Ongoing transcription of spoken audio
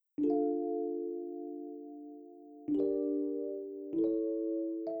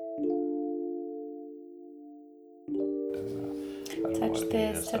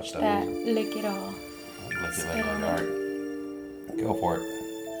this, touch that, lick it all. Lick it. All right. Go for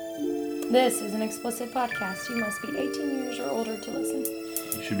it. This is an explicit podcast. You must be 18 years or older to listen.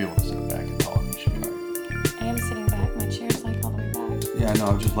 You should be able to sit back and talk. You should be all right. I am sitting back. My chair's like all the way back. Yeah, no,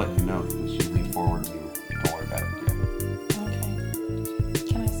 I'm just letting you know. You should lean forward and don't worry about it. Yeah. Okay.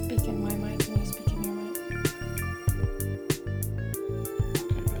 Can I speak in my mic? Can you speak in your mic?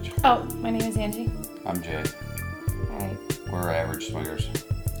 Okay, bitch. Oh, my name is Angie. I'm Jay. All right. We're average swingers.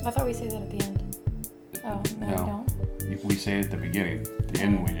 I thought we say that at the end. Oh, no, we don't. We say it at the beginning. At the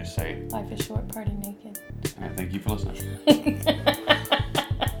end, we just say, Life is short, party naked. and I thank you for listening.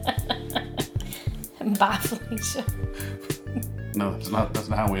 Bye, Felicia. No, that's not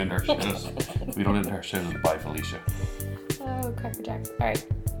how we end our shows. We don't end our shows with bye, Felicia. Oh, Cracker Jacks. All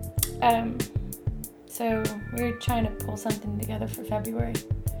right. So we're trying to pull something together for February.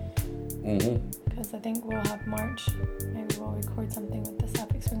 Mm-hmm. Because I think we'll have March. Maybe we'll record something with the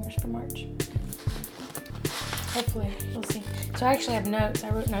Sapphic Swingers for March. Hopefully. We'll see. So I actually have notes.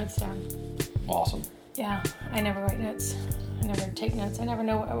 I wrote notes down. Awesome. Yeah. I never write notes. I never take notes. I never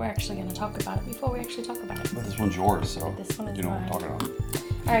know what we're actually going to talk about it before we actually talk about it. But this one's yours, so This one is you know mine. what I'm talking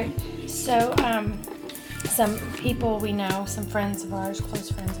about. All right. So some people we know, some friends of ours,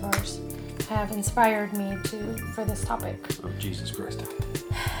 close friends of ours, have inspired me for this topic. Oh, Jesus Christ.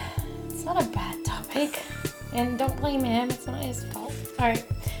 It's not a bad topic. And don't blame him. It's not his fault. All right.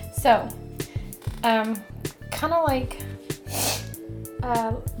 So, kind of like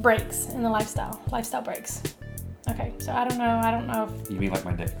breaks in the lifestyle breaks. Okay. So I don't know if You mean like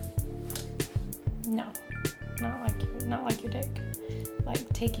my dick? no, not like your dick. Like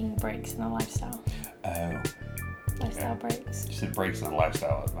taking breaks in the lifestyle. Oh. Lifestyle Okay. breaks. You said breaks in the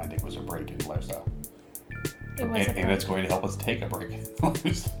lifestyle. My dick was a break in the lifestyle. It was a And it's break. going to help us take a break in the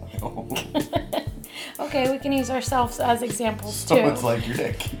lifestyle. Okay, we can use ourselves as examples So too. it's like your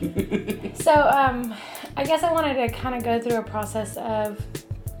dick. So, I guess I wanted to kind of go through a process of,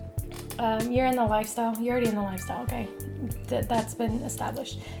 you're in the lifestyle. You're already in the lifestyle, okay? That's been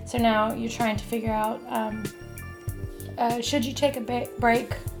established. So now you're trying to figure out, should you take a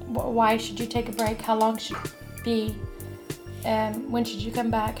break? Why should you take a break? How long should it be? When should you come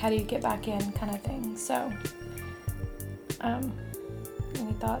back? How do you get back in? Kind of thing. So,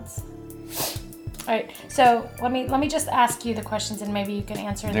 any thoughts? All right, so let me just ask you the questions and maybe you can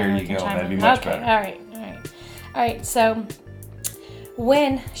answer and There then we you can go. chime That'd in. be much Okay, better. all right. So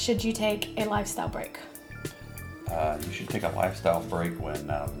when should you take a lifestyle break? You should take a lifestyle break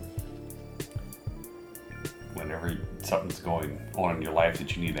whenever something's going on in your life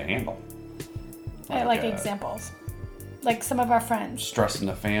that you need to handle. Like examples. Like some of our friends. Stress in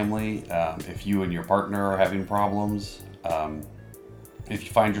the family, if you and your partner are having problems, if you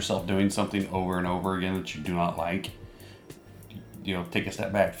find yourself doing something over and over again that you do not like, take a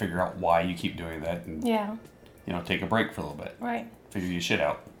step back, figure out why you keep doing that, and Yeah, take a break for a little bit, right. figure your shit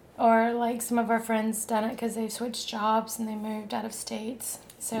out. Or like some of our friends done it because they've switched jobs and they moved out of states.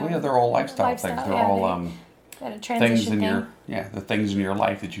 So Well, yeah, they're all lifestyle things. They're yeah, all they had a things transition in thing. the things in your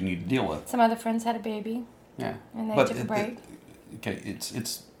life that you need to deal with. Some other friends had a baby Yeah, and they but took a break. Okay,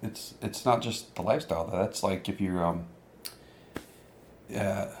 it's not just the lifestyle. That's like if you're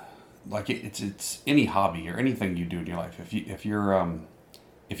like it's any hobby or anything you do in your life. If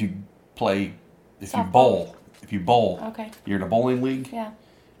you bowl, Okay. you're in a bowling league Yeah.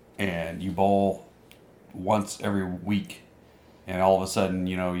 and you bowl once every week, and all of a sudden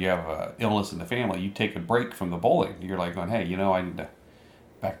you have a illness in the family. You take a break from the bowling. You're like going, hey, I need to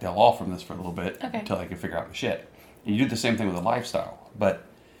back the hell off from this for a little bit until I can figure out my shit. And you do the same thing with a lifestyle, but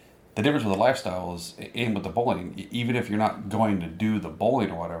the difference with the lifestyle is, and with the bowling, even if you're not going to do the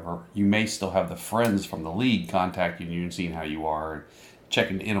bowling or whatever, you may still have the friends from the league contacting you and seeing how you are, and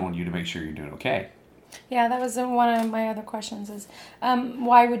checking in on you to make sure you're doing okay. Yeah, that was one of my other questions is,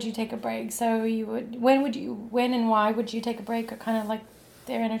 why would you take a break? So when and why would you take a break are kind of like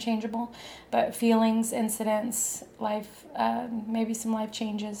they're interchangeable, but feelings, incidents, life, maybe some life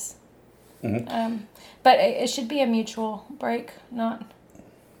changes. Mm-hmm. But it should be a mutual break, not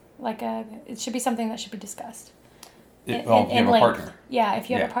like it should be something that should be discussed. If you have a partner. Yeah, if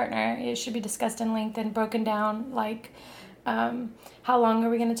you have Yeah. a partner, it should be discussed in length and broken down. Like, how long are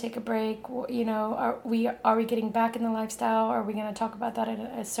we going to take a break? Are we getting back in the lifestyle? Are we going to talk about that at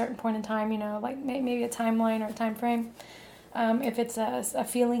a certain point in time? Like maybe a timeline or a time frame. If it's a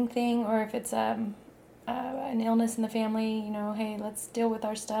feeling thing, or if it's an illness in the family, hey, let's deal with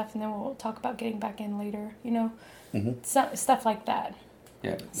our stuff and then we'll talk about getting back in later. Stuff like that.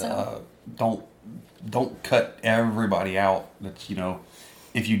 Yeah. So. Don't cut everybody out. That's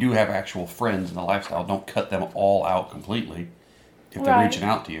if you do have actual friends in the lifestyle, don't cut them all out completely. if they're Right. reaching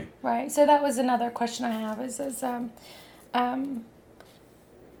out to you. Right. So that was another question I have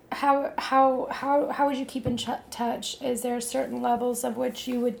how would you keep in touch? Is there certain levels of which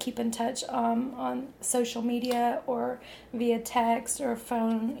you would keep in touch on social media or via text or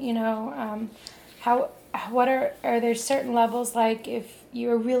phone? Are there certain levels, like if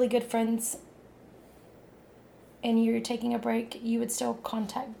you're really good friends and you're taking a break, you would still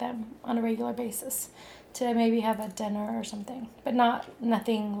contact them on a regular basis to maybe have a dinner or something, but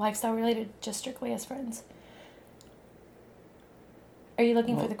nothing lifestyle related, just strictly as friends? Are you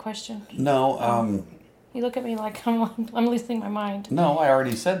looking for the question? No, You look at me like I'm losing my mind. no, I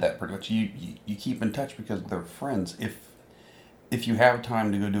already said that pretty much. You keep in touch because they're friends. If you have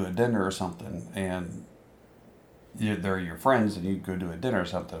time to go do a dinner or something, and they're your friends, and you go do a dinner or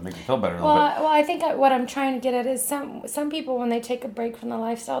something to make you feel better a little bit. Well, I think what I'm trying to get at is some people, when they take a break from the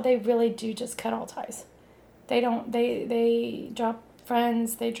lifestyle, they really do just cut all ties. They drop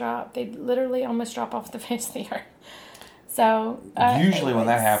friends. They literally almost drop off the face of the earth. So Usually when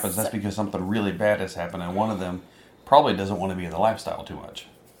that happens, that's because something really bad has happened, and one of them probably doesn't want to be in the lifestyle too much.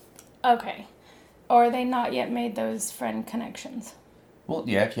 Okay. Or they not yet made those friend connections. Well,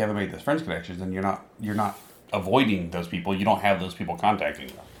 yeah, if you haven't made those friends connections, then you're not avoiding those people. You don't have those people contacting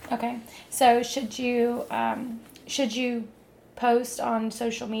you. Okay. So should you post on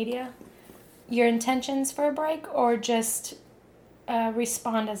social media your intentions for a break, or just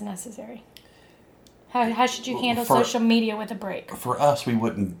respond as necessary? How should you handle social media with a break? For us, we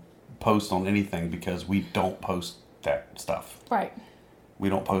wouldn't post on anything because we don't post that stuff. Right. We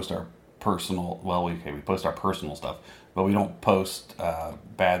don't post our personal. Well, we post our personal stuff, but we don't post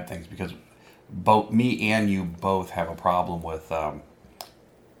bad things because both me and you both have a problem with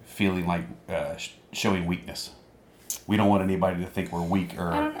feeling like showing weakness. We don't want anybody to think we're weak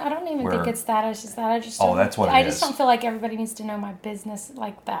or. I don't even think it's that. It's just that I just. Oh, that's what it is. I just don't feel like everybody needs to know my business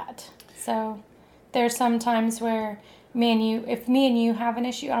like that. So, there's some times where if me and you have an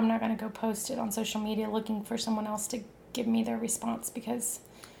issue, I'm not going to go post it on social media looking for someone else to give me their response, because.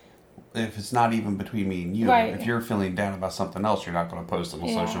 If it's not even between me and you, right. If you're feeling down about something else, you're not going to post it on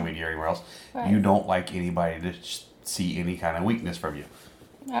social media or anywhere else. Right. You don't like anybody to see any kind of weakness from you.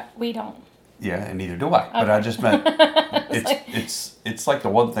 We don't. Yeah, and neither do I. Okay. But I just meant it's like the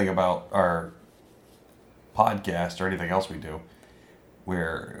one thing about our podcast or anything else we do,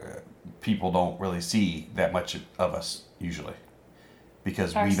 where people don't really see that much of us usually,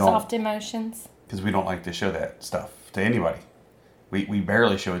 because our we don't soft emotions. Because we don't like to show that stuff to anybody. We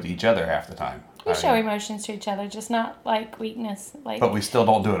barely show it to each other half the time. We show emotions to each other, just not like weakness. But we still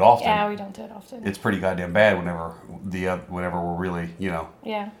don't do it often. Yeah, we don't do it often. It's pretty goddamn bad whenever we're really,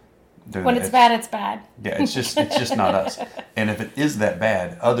 Yeah. When it's bad, it's bad. Yeah, it's just not us. And if it is that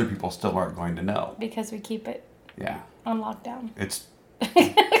bad, other people still aren't going to know. Because we keep it on lockdown.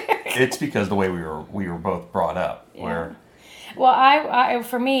 It's because the way we were both brought up. Yeah. Where well, I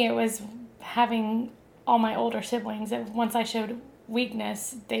for me it was having all my older siblings. Once I showed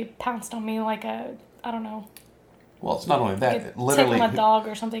weakness, they pounced on me like I don't know. Well, it's not only that. Literally, a dog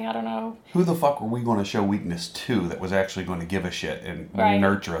or something. I don't know. Who the fuck were we going to show weakness to that was actually going to give a shit and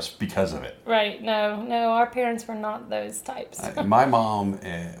nurture us because of it? Right. No. Our parents were not those types. My mom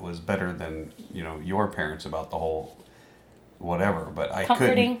was better than your parents about the whole whatever, but I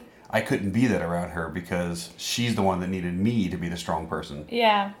couldn't be that around her because she's the one that needed me to be the strong person.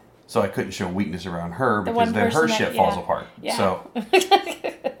 Yeah. So I couldn't show weakness around her because then her shit falls apart. Yeah. So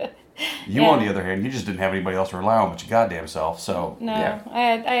you, on the other hand, you just didn't have anybody else to rely on but your goddamn self. So no, yeah.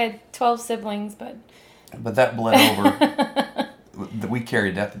 I had 12 siblings, but that bled over. We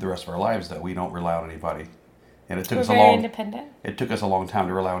carried that through the rest of our lives. That we don't rely on anybody, and it took us independent. It took us a long time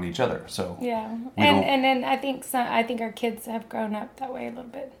to rely on each other. So yeah, and then I think our kids have grown up that way a little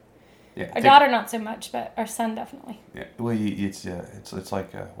bit. Yeah, our daughter not so much, but our son definitely. Yeah, well, it's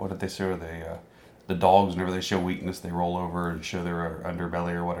like what did they say? The dogs, whenever they show weakness, they roll over and show their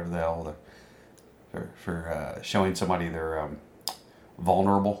underbelly or whatever the hell. For showing somebody they're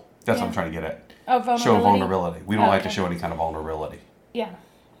vulnerable. That's what I'm trying to get at. Oh, vulnerability. Show vulnerability. We don't like to show any kind of vulnerability. Yeah.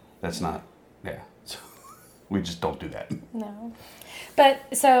 That's not. Yeah. So we just don't do that. No.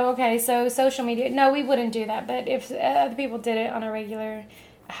 But so social media. No, we wouldn't do that. But if other people did it on a regular,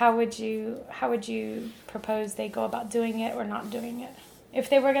 how would you propose they go about doing it or not doing it? If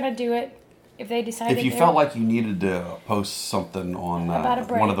they were gonna do it, if they decided. If you felt like you needed to post something on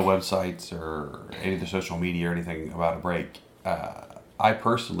one of the websites or any of the social media or anything about a break, I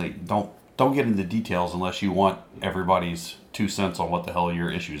personally don't get into details unless you want everybody's 2 cents on what the hell your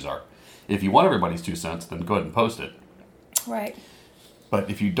issues are. If you want everybody's 2 cents, then go ahead and post it. Right.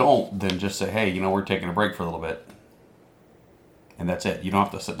 But if you don't, then just say, hey, we're taking a break for a little bit. and that's it. You don't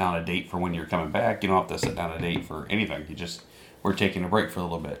have to sit down a date for when you're coming back. You don't have to sit down a date for anything. We're taking a break for a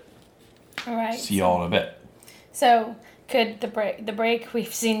little bit. All right. See y'all in a bit. So could the break,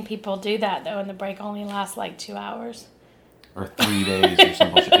 we've seen people do that though, and the break only lasts like 2 hours. Or 3 days or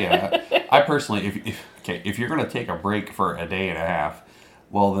some bullshit. Yeah. I personally, if you're going to take a break for a day and a half,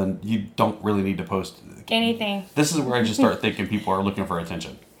 well, then you don't really need to post anything. This is where I just start thinking people are looking for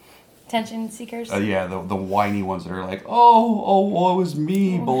attention. Attention seekers? Yeah, the whiny ones that are like, woe is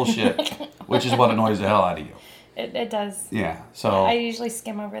me bullshit, which is what annoys the hell out of you. It does. Yeah, so. I usually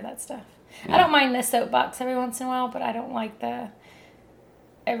skim over that stuff. Yeah. I don't mind the soapbox every once in a while, but I don't like the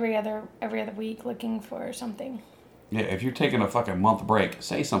every other week looking for something. Yeah, if you're taking a fucking month break,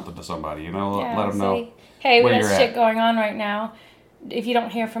 say something to somebody, let them know. Hey, we got shit going on right now. If you don't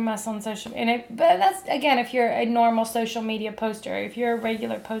hear from us on social, but that's again, if you're a normal social media poster, if you're a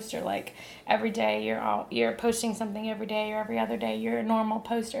regular poster, like every day you're posting something every day or every other day, you're a normal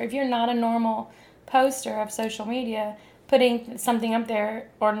poster. If you're not a normal poster of social media, putting something up there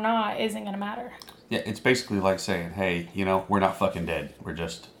or not isn't gonna matter. Yeah, it's basically like saying, hey, we're not fucking dead. We're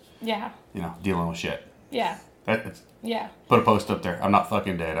just dealing with shit. Yeah. Yeah. Put a post up there. I'm not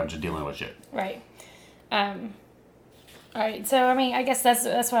fucking dead. I'm just dealing with shit. Right. All right. So I guess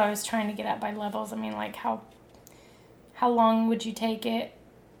that's what I was trying to get at by levels. Like how long would you take it?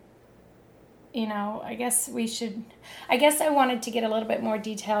 I guess I wanted to get a little bit more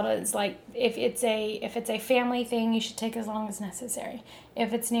detailed. It's like if it's a family thing, you should take as long as necessary.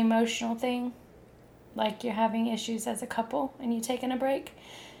 If it's an emotional thing, like you're having issues as a couple and you're taking a break,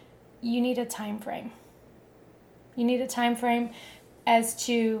 you need a time frame. You need a time frame as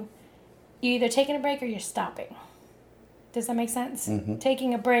to you either taking a break or you're stopping. Does that make sense? Mm-hmm.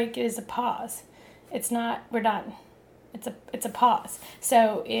 Taking a break is a pause. It's not, we're done. It's a pause.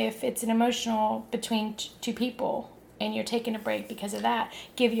 So if it's an emotional between two people and you're taking a break because of that,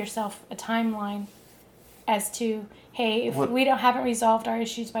 give yourself a timeline as to, hey, if we haven't resolved our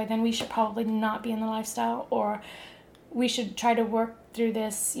issues by then, we should probably not be in the lifestyle, or we should try to work through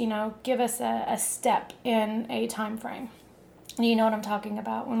this, give us a step in a time frame. You know what I'm talking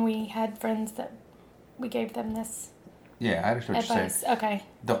about when we had friends that we gave them this. Yeah, I understand what you're saying. Okay.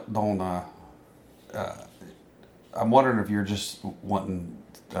 Don't I'm wondering if you're just wanting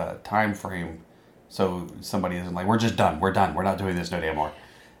a time frame so somebody isn't like, we're just done. We're done. We're not doing this no damn more.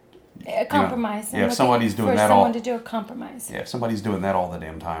 A compromise. If somebody's doing that someone to do a compromise. Yeah, if somebody's doing that all the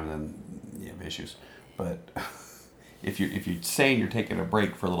damn time, then you have issues. But if you're saying you're taking a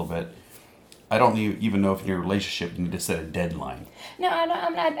break for a little bit, I don't even know if in your relationship you need to set a deadline. No,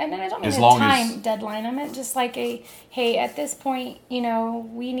 I'm not. I don't mean a time deadline. I meant just like hey, at this point,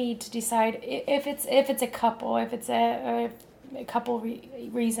 we need to decide if it's a couple, if it's a couple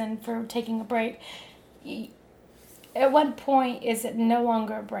reason for taking a break. At what point is it no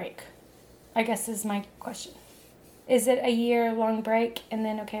longer a break? I guess is my question. Is it a year-long break and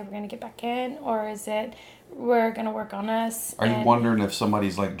then, okay, we're going to get back in? Or is it we're going to work on us? Are you wondering if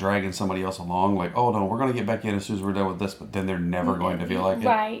somebody's like dragging somebody else along? Like, oh, no, we're going to get back in as soon as we're done with this, but then they're never going to feel like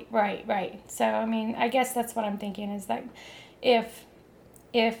it? Right. So, I guess that's what I'm thinking is that if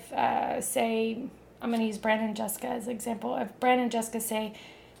say, I'm going to use Brandon and Jessica as an example. If Brandon and Jessica say,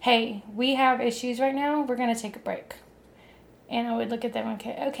 hey, we have issues right now, we're going to take a break. And I would look at them and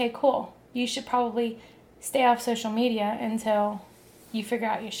okay, cool. You should probably stay off social media until you figure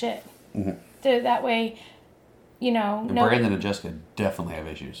out your shit. Mm-hmm. So that way, Brandon and Jessica definitely have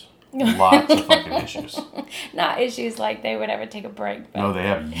issues. Lots of fucking issues. Not issues like they would ever take a break. But no, they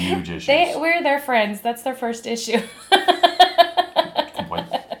have huge issues. We're their friends. That's their first issue.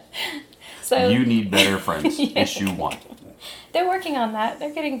 So you need better friends. Yeah. Issue 1. They're working on that.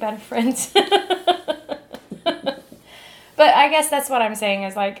 They're getting better friends. But I guess that's what I'm saying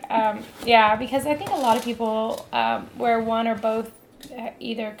is like, because I think a lot of people where one or both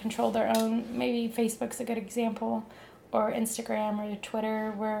either control their own, maybe Facebook's a good example, or Instagram or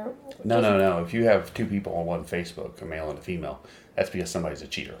Twitter, where... No. If you have two people on one Facebook, a male and a female, that's because somebody's a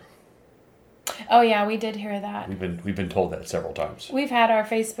cheater. Oh yeah, we did hear that. We've been told that several times. We've had our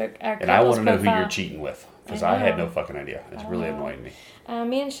Facebook... and I want to know who you're cheating with, because I had no fucking idea. It's really annoying me.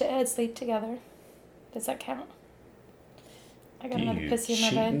 Me and Shithead sleep together. Does that count? I got another pussy in my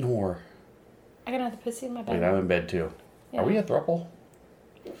bed. Cheating whore. I got another pussy in my bed. Wait, I'm in bed too. Yeah. Are we a throuple?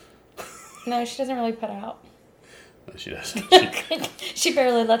 No, she doesn't really put out. No, she doesn't. She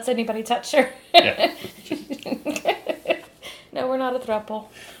barely lets anybody touch her. Yeah. No, we're not a throuple.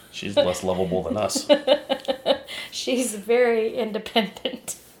 She's less lovable than us. She's very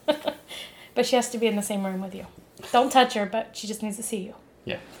independent. But she has to be in the same room with you. Don't touch her, but she just needs to see you.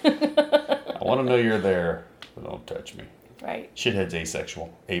 Yeah. I want to know you're there, but don't touch me. Right. Shithead's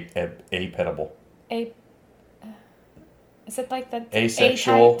asexual. Apetible. A. Is it like the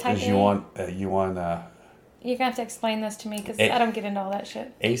Asexual type is A? you want. You're gonna have to explain this to me because A- I don't get into all that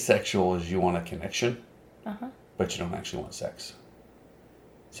shit. Asexual is you want a connection, Uh-huh. but you don't actually want sex.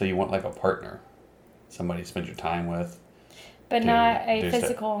 So you want like a partner, somebody to spend your time with. But not a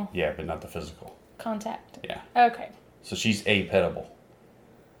physical Yeah, but not the physical. contact. Yeah. Okay. So she's apetible.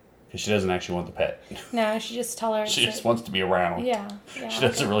 Because she doesn't actually want the pet. No, she just tolerates She it. just wants to be around. Yeah. She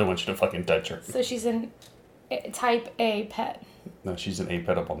doesn't really want you to fucking touch her. So she's an type A pet. No, she's an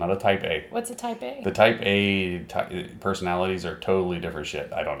apetible, not a type A. What's a type A? The type A personalities are totally different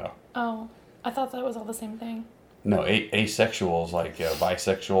shit. I don't know. Oh, I thought that was all the same thing. No, asexual is like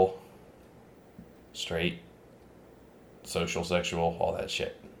bisexual, straight, social sexual, all that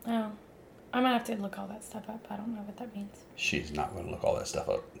shit. Oh, I'm gonna have to look all that stuff up. I don't know what that means. She's not going to look all that stuff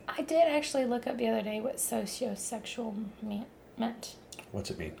up. I did actually look up the other day what sociosexual meant.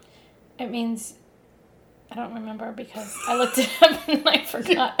 What's it mean? It means, I don't remember because I looked it up and I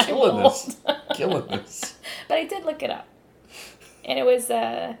forgot. Killing this. Killing this. But I did look it up. And it was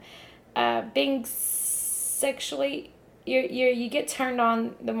being sexually, you get turned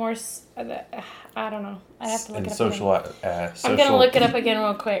on the more, I don't know. I have to look it up again. I'm going to look it up again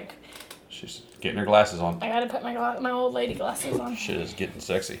real quick. She's getting her glasses on. I got to put my old lady glasses on. Shit is getting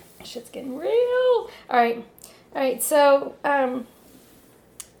sexy. Shit's getting real. All right. So, so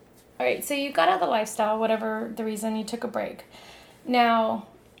you got out of the lifestyle, whatever the reason, you took a break. Now,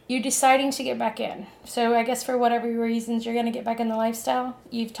 you're deciding to get back in. So I guess for whatever reasons you're going to get back in the lifestyle,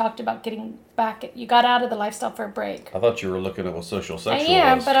 you've talked about getting back. You got out of the lifestyle for a break. I thought you were looking at what social I sexual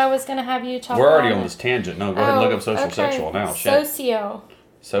am, was. but I was going to have you talk We're already about on it. this tangent. No, go ahead and look up social sexual now. Shit. Socio.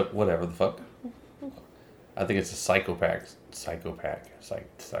 So, whatever the fuck. I think it's a psychopath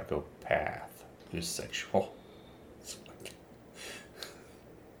who's sexual.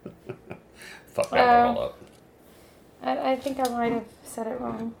 Fuck that all up. I think I might have said it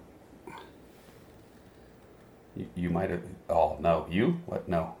wrong. You might have. Oh, no. You? What?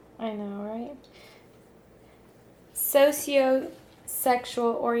 No. I know, right?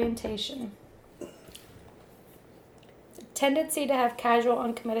 Socio-sexual orientation. Tendency to have casual,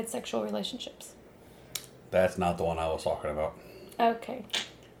 uncommitted sexual relationships. That's not the one I was talking about. Okay.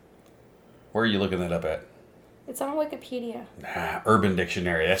 Where are you looking that up at? It's on Wikipedia. Urban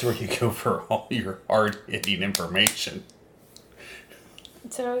Dictionary. That's where you go for all your hard-hitting information.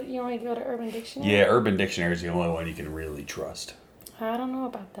 So you want me to go to Urban Dictionary? Yeah, Urban Dictionary is the only one you can really trust. I don't know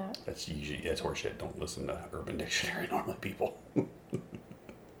about that. That's horseshit. Don't listen to Urban Dictionary, normally, people. All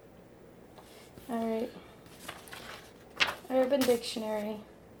right. Urban Dictionary.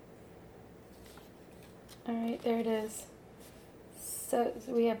 All right, there it is. So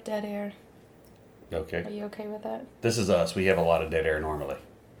we have dead air. Okay. Are you okay with that? This is us. We have a lot of dead air normally.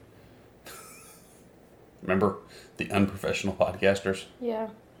 Remember the unprofessional podcasters? Yeah.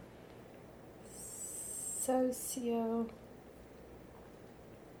 Socio.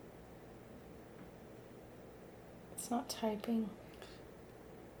 It's not typing.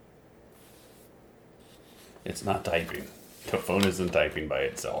 It's not typing. The phone isn't typing by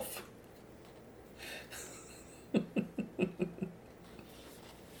itself.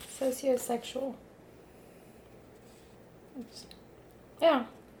 Sociosexual. Yeah.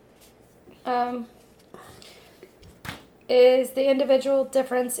 Is the individual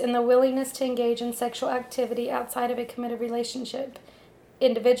difference in the willingness to engage in sexual activity outside of a committed relationship.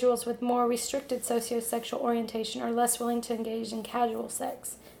 Individuals with more restricted sociosexual orientation are less willing to engage in casual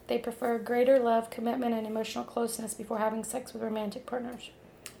sex. They prefer greater love, commitment, and emotional closeness before having sex with romantic partners.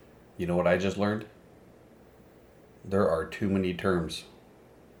 You know what I just learned? There are too many terms.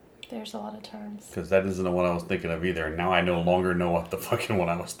 There's a lot of terms. Because that isn't the one I was thinking of either. And now I no longer know what the fucking one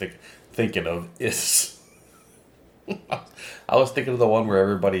I was thinking of is. I was thinking of the one where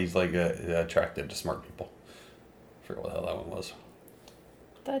everybody's like attracted to smart people. I forget what the hell that one was.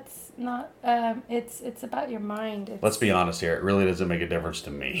 That's not, it's about your mind. Let's be honest here. It really doesn't make a difference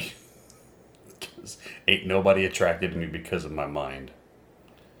to me. Because ain't nobody attracted to me because of my mind.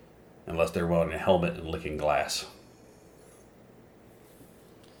 Unless they're wearing a helmet and licking glass.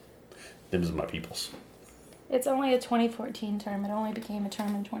 Them's my peoples. It's only a 2014 term. It only became a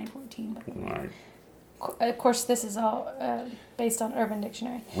term in 2014. But All right. of course, this is all based on Urban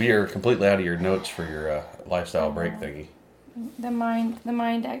Dictionary. We are completely out of your notes for your lifestyle break thingy. The mind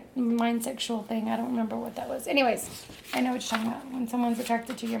sexual thing. I don't remember what that was. Anyways, I know what you're talking about. When someone's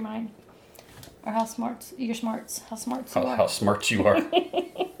attracted to your mind. Or how smart you are. How smart you are.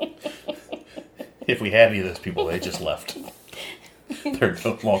 If we had any of those people, they just left. They're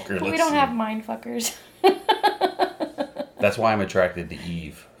no longer listening. We don't have mind fuckers. That's why I'm attracted to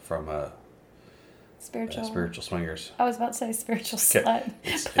Eve from Spiritual. Spiritual Swingers. I was about to say spiritual Okay. slut.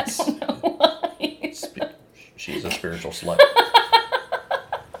 I don't know why. She's a spiritual slut.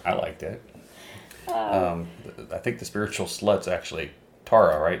 I liked it. I think the spiritual slut's actually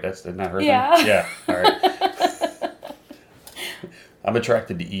Tara, right? That's not her Yeah. thing? Yeah. All right. I'm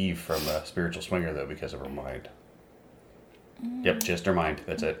attracted to Eve from Spiritual Swinger, though, because of her mind. Yep, just her mind.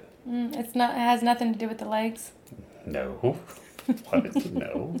 That's it. It's not. It has nothing to do with the legs. No. What?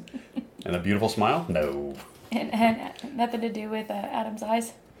 No. And a beautiful smile? No. And nothing to do with Adam's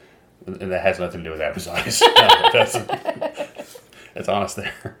eyes. And that has nothing to do with Adam's eyes. No, it doesn't. It's honest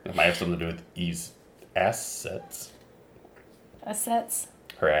there. It might have something to do with Eve's assets. Assets.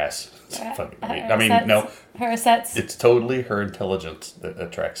 Her ass. Her I mean, assets. no. Her assets. It's totally her intelligence that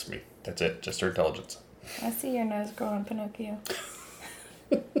attracts me. That's it. Just her intelligence. I see your nose growing, Pinocchio.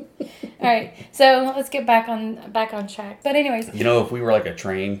 All right, so let's get back on track. But anyways, You know, if we were like a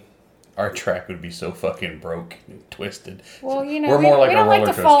train, our track would be so fucking broke and twisted. well, you know, we're more like we a don't roller like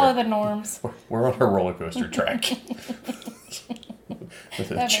to coaster. follow the norms. We're on a roller coaster track.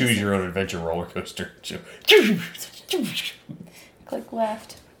 makes Choose your own adventure roller coaster. Click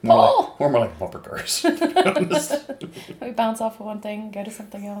left. More Pull. like, we're more like bumper cars. To be honest. We bounce off of one thing and go to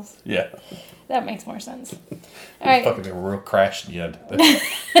something else. Yeah. That makes more sense. All right. Fucking a real crash at the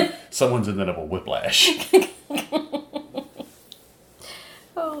end. Someone's in the middle of whiplash.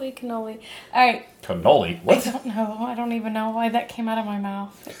 Holy cannoli. All right. Cannoli? I What? don't know. I don't even know why that came out of my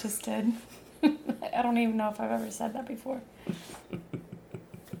mouth. It just did. I don't even know if I've ever said that before.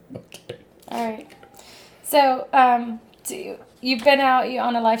 Okay. All right. So, you've been out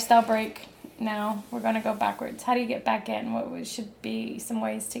on a lifestyle break now. We're going to go backwards. How do you get back in? What should be some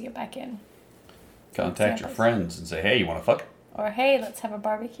ways to get back in? Contact your Examples. friends and say, hey, you want to fuck? Or, hey, let's have a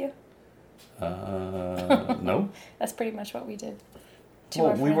barbecue. No. That's pretty much what we did. To Well,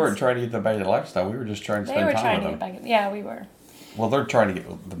 our we friends. weren't trying to get them back in the lifestyle. We were just trying to They spend were time trying to with get them. back in. Yeah, we were. Well, they're trying to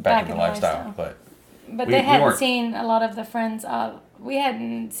get them back in the lifestyle, but But We- they we hadn't weren't- seen a lot of the friends. We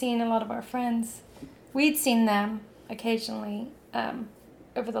hadn't seen a lot of our friends. We'd seen them occasionally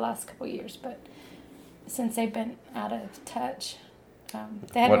over the last couple of years, but since they've been out of touch, they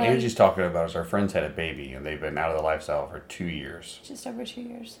hadn't what really, Angie's talking about is our friends had a baby and they've been out of the lifestyle for 2 years just over 2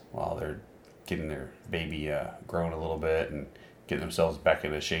 years. while they're getting their baby grown a little bit and getting themselves back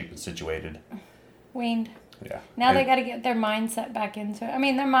into shape and situated. Weaned. Yeah. Now And- they got to get their mindset back into it. I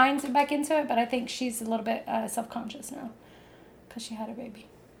mean, their minds are back into it, but I think she's a little bit self-conscious now because she had a baby.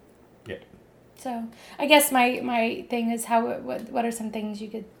 Yeah. So I guess my thing is what are some things you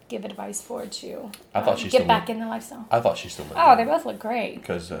could give advice for to I thought she get still back looked- in the lifestyle? I thought she still looked Oh, good. they both look great.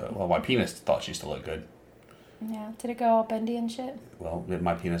 Because, well, my penis thought she still looked good. Yeah. Did it go all bendy and shit? Well,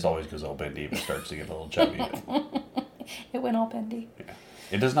 my penis always goes all bendy if it starts to get a little chubby. It went all bendy. Yeah.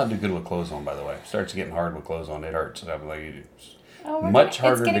 It does not do good with clothes on, by the way. It starts getting hard with clothes on. It hurts. And I'm like, it's Oh, much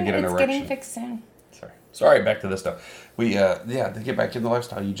harder to get an It's erection. getting fixed soon. Sorry, back to this stuff. We, to get back in the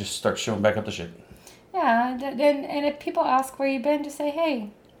lifestyle, you just start showing back up the shit. Yeah, and if people ask where you've been, just say,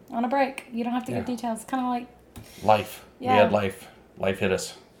 hey, on a break. You don't have to give Yeah. details. Kind of like Life. Yeah. We had life. Life hit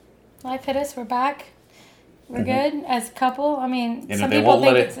us. life hit us. We're back. We're good as a couple. I mean, And some if they people won't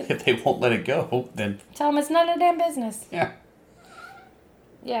think let it's... it, if they won't let it go, then Tell them it's none of their damn business. yeah,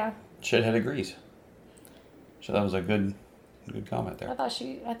 Yeah. shithead agrees. So that was a good comment I there. thought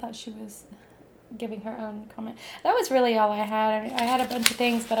she was giving her own comment. That was really all I had. I mean, I had a bunch of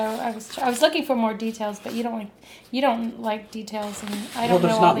things, but I was looking for more details. But you don't like details, and I Well, don't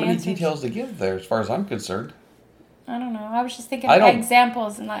there's know all not the many answers. details to give there, as far as I'm concerned. I don't know. I was just thinking I of don't-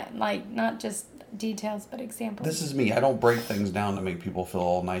 examples and not just details, but examples. This is me. I don't break things down to make people feel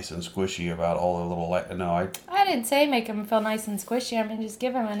all nice and squishy about all the little. I didn't say make them feel nice and squishy. I mean, just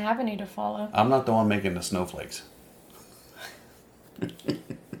give them an avenue to follow. I'm not the one making the snowflakes.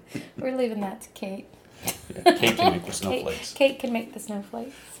 We're leaving that to Kate. Yeah, Kate can make the snowflakes. Kate can make the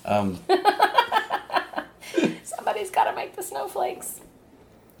snowflakes. Um, Somebody's got to make the snowflakes.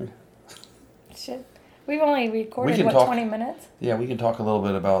 Shit. We've only recorded, can talk- 20 minutes? yeah, we can talk a little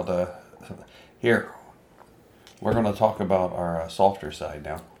bit about. Here, we're going to talk about our softer side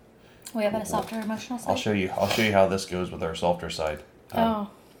now. We have a softer emotional side? I'll show you how this goes with our softer side. Oh.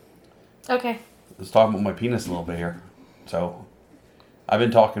 Okay. Let's talk about my penis a little bit here. So, I've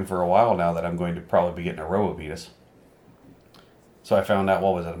been talking for a while now that I'm going to probably be getting a robo penis. So I found out,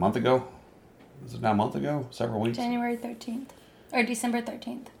 what was it, a month ago? Was it now a month ago? Several weeks? January 13th. Or December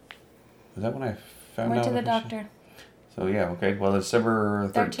 13th. Is that when I found Went out? to the officially? doctor. So yeah, okay. Well, December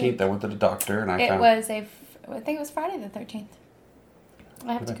 13th, I went to the doctor and I It found... was I think it was Friday the 13th.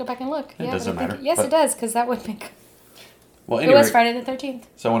 I have to go back and look. It doesn't but I think, matter, yes, but- it does, because that would make... Well, It anyway, was Friday the 13th.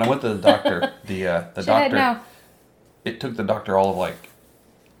 so when I went to the doctor, the Shithead, doctor, no. it took the doctor all of like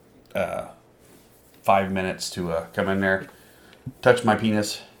 5 minutes to come in there, touch my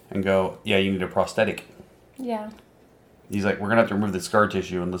penis, and go, yeah, you need a prosthetic. Yeah. He's like, we're gonna have to remove the scar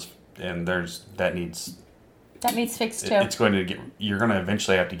tissue, and that needs. That needs fixed too. It's going to get. You're going to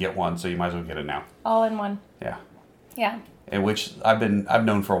eventually have to get one, so you might as well get it now. All in one. Yeah. Yeah. And which I've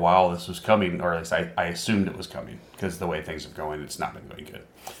known for a while this was coming, or at least I assumed it was coming, because the way things are going, it's not been going good.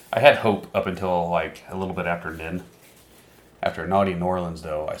 I had hope up until like a little bit after Nin. After Naughty New Orleans,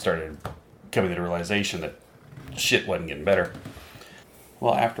 though, I started coming to the realization that shit wasn't getting better.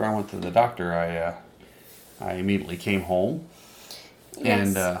 Well, after I went to the doctor, I immediately came home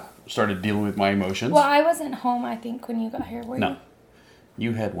Yes. and started dealing with my emotions. Well, I wasn't home, I think, when you got here, were you? No.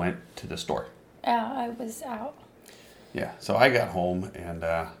 You had went to the store. Yeah, I was out. Yeah, so I got home and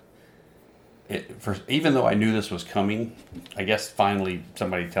even though I knew this was coming, I guess finally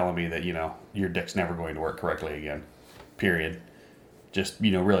somebody telling me that, your dick's never going to work correctly again. Period. Just,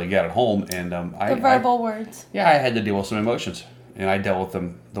 really got it home and The verbal words. Yeah, I had to deal with some emotions and I dealt with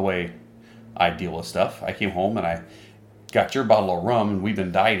them the way I deal with stuff. I came home and I got your bottle of rum and we've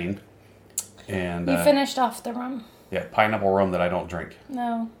been dieting. And You finished off the rum. yeah, pineapple rum that I don't drink.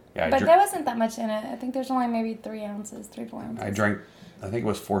 No. Yeah, But there wasn't that much in it. I think there's only maybe 3 ounces, 4 ounces. I drank, I think it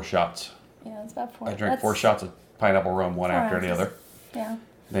was 4 shots. Yeah, it's about 4. I drank 4 shots of pineapple rum, one 4 after the ounces. other. Yeah.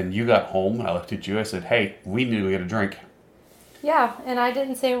 Then you got home, and I looked at you. I said, "Hey, we need to get a drink." Yeah, and I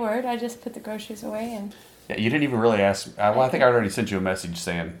didn't say a word. I just put the groceries away and... Yeah, you didn't even really ask. Well, I think I already sent you a message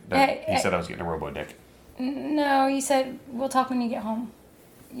saying that he said I was getting a robo dick. No, you said, we'll talk when you get home.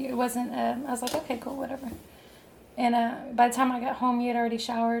 It wasn't... I was like, okay, cool, whatever. And by the time I got home, you had already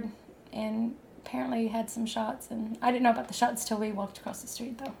showered and apparently had some shots. And I didn't know about the shots till we walked across the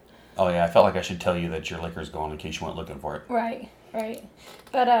street, though. Oh yeah, I felt like I should tell you that your liquor's gone in case you went looking for it. Right.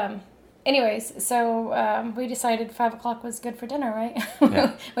 But anyways, so we decided 5 o'clock was good for dinner, right?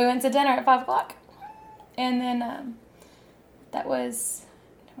 Yeah. We went to dinner at 5 o'clock. And then that was...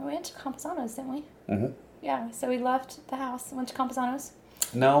 We went to Campesano's, didn't we? Mm-hmm. Yeah, so we left the house and went to Campesano's.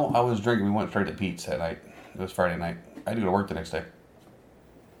 No, I was drinking. We went straight to Pete's that night. It was Friday night. I had to go to work the next day.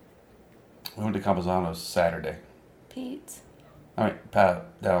 We went to Campesano's Saturday. Pete's. I mean,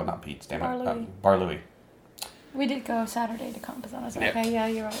 no, not Pete's. Damn it. Bar Louie. Bar Louie. We did go Saturday to Campesano's. Yeah. Okay, yeah,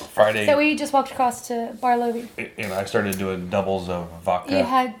 you're right. Friday. So we just walked across to Bar Louie. And I started doing doubles of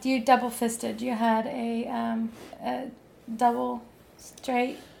vodka. You double fisted. You had a double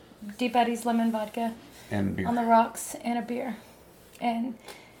straight Deep Eddy's lemon vodka And beer. on the rocks and a beer, and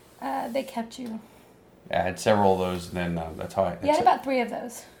they kept you. I had several of those, and then that's how I. You had about 3 of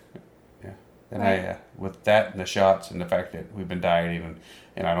those. Yeah. And Right. I, with that and the shots and the fact that we've been dieting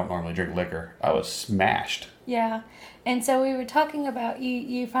and I don't normally drink liquor, I was smashed. Yeah, and so we were talking about you.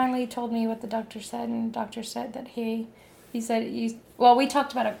 You finally told me what the doctor said, and the doctor said that he said you. Well, we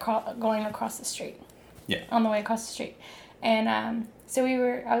talked about going across the street. Yeah. On the way across the street, and so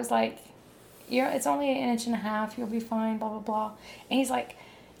I was like, it's only 1.5 inches. You'll be fine. Blah blah blah. And he's like,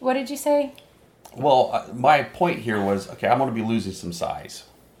 what did you say? Well, my point here was, okay, I'm going to be losing some size.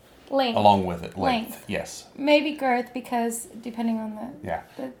 Length. Along with it. Length. Yes. Maybe girth, because depending on the... Yeah.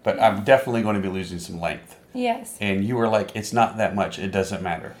 the But yeah. I'm definitely going to be losing some length. Yes. And you were like, it's not that much. It doesn't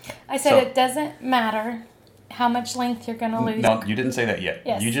matter. I said So- it doesn't matter how much length you're going to lose. No, you didn't say that yet.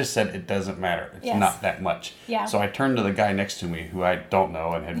 Yes. You just said it doesn't matter. It's Yes. not that much. Yeah. So I turned to the guy next to me who I don't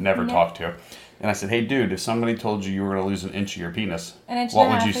know and had never Yeah. talked to. And I said, hey, dude, if somebody told you were going to lose 1 inch of your penis, 1.5 inches what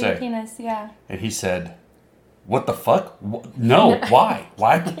would you of your say? penis, yeah. And he said, what the fuck? No, why?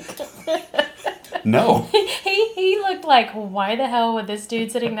 Why? No. He looked like, why the hell would this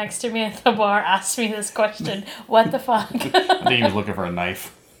dude sitting next to me at the bar ask me this question? What the fuck? I think he was looking for a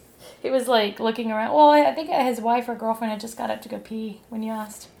knife. He was like looking around. Well, I think his wife or girlfriend had just got up to go pee when you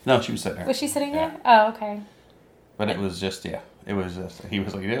asked. No, she was sitting there. Was she sitting Yeah. there? Oh, okay. But it was just, yeah. It was just, he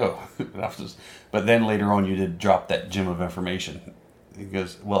was like, ew. And I was just, but then later on, you did drop that gem of information. He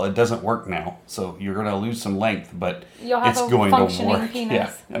goes, well, it doesn't work now. So you're going to lose some length, but You'll have it's a going to functioning work. penis.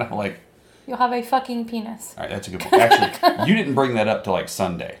 Yeah. And I'm like, You'll have a fucking penis. all right, that's a good point. Actually, you didn't bring that up till like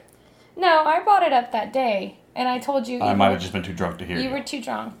Sunday. No, I brought it up that day, and I told you. I might have just been too drunk to hear you. You were too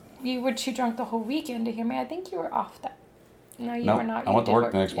drunk. You were too drunk the whole weekend to hear me. I think you were off that. No, you Nope, were not. I You went to did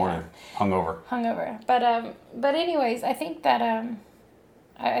work the next morning, hungover. Hungover. But anyways, I think that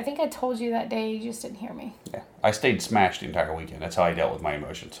I think I told you that day. You just didn't hear me. Yeah. I stayed smashed the entire weekend. That's how I dealt with my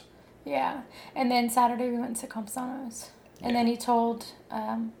emotions. Yeah, and then Saturday we went to Campesano's, and Yeah. then he told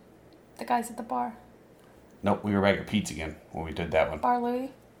the guys at the bar. Nope, we were back at Pete's again when we did that one. Bar Louie.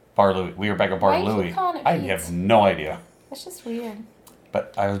 Bar Louie. We were back at Bar Why you keep Louie. calling it I Pete's? have no idea. It's just weird.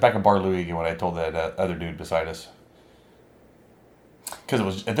 But I was back at Bar Louie again when I told that other dude beside us. Because it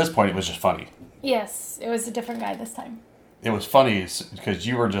was, at this point, it was just funny. Yes, it was a different guy this time. It was funny because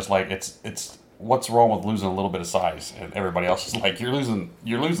you were just like, it's what's wrong with losing a little bit of size? And everybody else is like, you're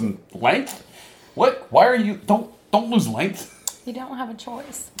losing length? What? Why are you, don't lose length. You don't have a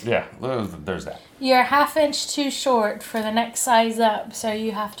choice. Yeah, there's that. You're a half inch too short for the next size up, so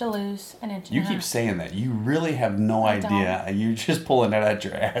you have to lose an inch and You a keep half. saying that. You really have no I idea. You're just pulling that out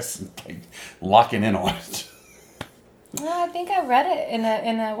your ass and like locking in on it. No, I think I read it in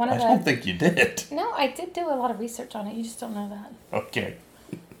a one of I the. don't think you did. No, I did do a lot of research on it. You just don't know that. Okay.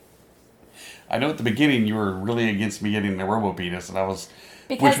 I know at the beginning you were really against me getting the robo penis, and I was.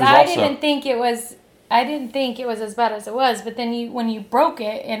 Because which was I also, didn't think it was. I didn't think it was as bad as it was, but then when you broke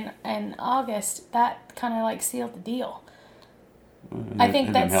it in August, that kind of like sealed the deal. I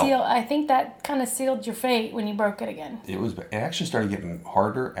think that kind of sealed your fate when you broke it again. It actually started getting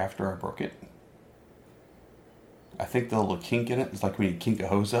harder after I broke it. I think the little kink in it is like when you kink a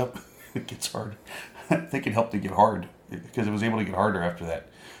hose up, it gets hard. I think it helped it get hard because it was able to get harder after that.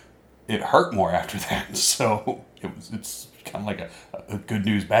 It hurt more after that, so it's kind of like a good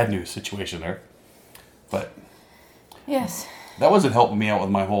news, bad news situation there. But yes, that wasn't helping me out with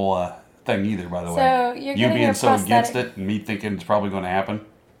my whole thing either, by the way. So you're you getting being your so against prosthetic. it and me thinking it's probably going to happen.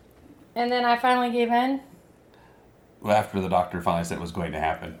 And then I finally gave in. Well, after the doctor finally said it was going to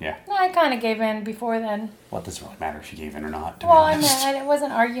happen, yeah. No, I kind of gave in before then. Well, it doesn't really matter if you gave in or not. Well, I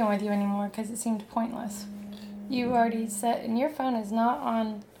wasn't arguing with you anymore because it seemed pointless. You already said, and your phone is not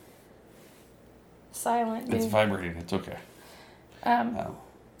on silent, dude. It's vibrating. It's okay.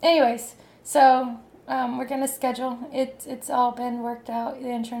 Anyways, so we're gonna schedule. It's all been worked out. The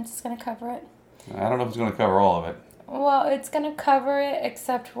insurance is gonna cover it. I don't know if it's going to cover all of it. Well, it's gonna cover it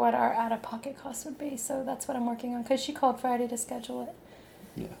except what our out-of-pocket costs would be. So that's what I'm working on. Cause she called Friday to schedule it.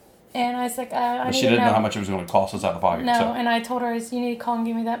 Yeah. And I was like, I But need she to didn't know know how much it was going to cost us out of pocket. No, So. and I told her, you need to call and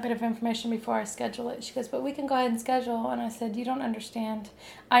give me that bit of information before I schedule it. She goes, but we can go ahead and schedule. And I said, you don't understand.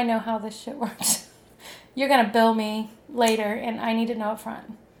 I know how this shit works. You're going to bill me later, and I need to know up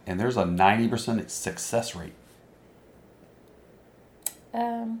front. And there's a 90% success rate.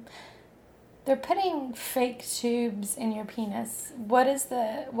 They're putting fake tubes in your penis. What is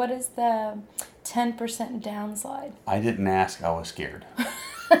the 10% downslide? I didn't ask. I was scared.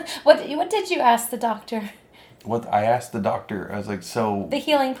 What did you ask the doctor? What I asked the doctor, I was like, so... The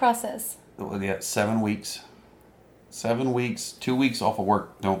healing process. Yeah, 7 weeks. 7 weeks, 2 weeks off of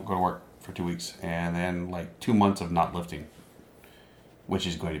work. Don't go to work for 2 weeks. And then like 2 months of not lifting. Which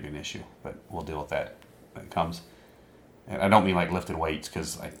is going to be an issue. But we'll deal with that when it comes. And I don't mean like lifting weights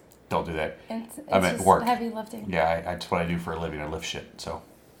because I don't do that. It's I meant just work. heavy lifting. Yeah, that's what I do for a living. I lift shit. So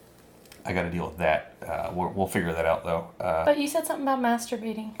I got to deal with that. We'll figure that out though. But you said something about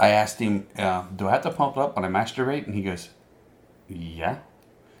masturbating. I asked him, do I have to pump it up when I masturbate? And he goes, yeah.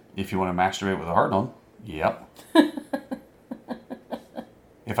 If you want to masturbate with a hard on, yep.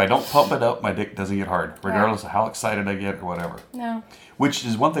 If I don't pump it up, my dick doesn't get hard, regardless of how excited I get or whatever. No. Which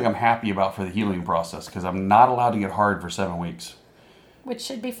is one thing I'm happy about for the healing process, because I'm not allowed to get hard for 7 weeks. Which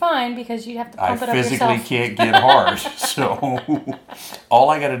should be fine because you have to pump it up yourself. I physically can't get hard. So all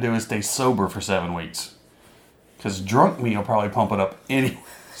I got to do is stay sober for 7 weeks. Because drunk me will probably pump it up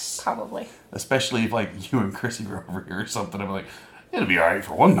anyways. Probably. Especially if like you and Chrissy were over here or something. I'm like, it'll be alright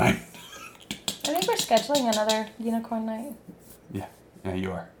for one night. I think we're scheduling another unicorn night. Yeah,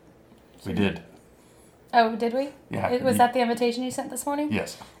 you are. We did. Oh, did we? Yeah. Was that the invitation you sent this morning?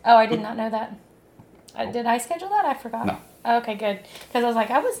 Yes. Oh, I did not know that. Did I schedule that? I forgot. No. Okay, good. Because I was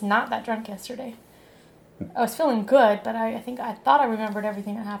like, I was not that drunk yesterday. I was feeling good, but I thought I remembered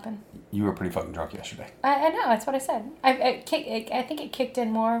everything that happened. You were pretty fucking drunk yesterday. I know, that's what I said. I think it kicked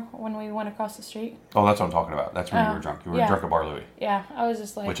in more when we went across the street. Oh, that's what I'm talking about. That's when you were drunk. You were drunk at Bar Louie. Yeah, I was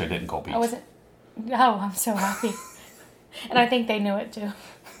just like... Which I didn't call Pete's. I wasn't... Oh, I'm so happy. And I think they knew it too.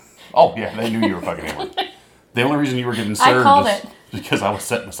 Oh, yeah, they knew you were fucking hammered. The only reason you were getting served is because I was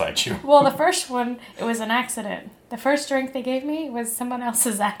sitting beside you. Well, the first one, it was an accident. The first drink they gave me was someone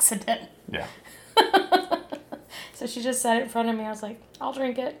else's accident. Yeah. So she just sat it in front of me. I was like, I'll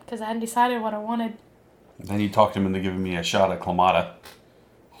drink it because I hadn't decided what I wanted. Then you talked him into giving me a shot of Clamato.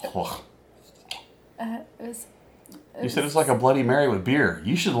 You said it's like a Bloody Mary with beer.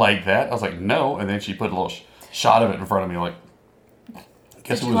 You should like that. I was like, no. And then she put a little shot of it in front of me. Like,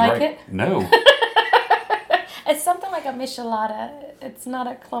 guess Did who you was like right? it? No. It's something like a Michelada. It's not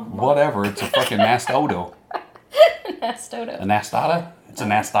a club. Whatever. It's a fucking Nastodo. Nastodo. A Nastada? It's a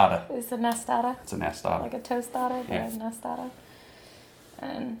Nastada. It's a Nastada. It's a Nastada. Like a tostada, but Yeah. a Nastada.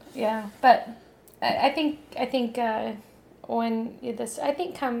 And yeah, but I think I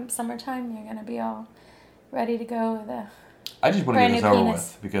think come summertime you're gonna be all ready to go with a I just want to brand get new this over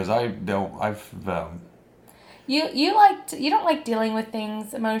penis. with because I don't. You don't like dealing with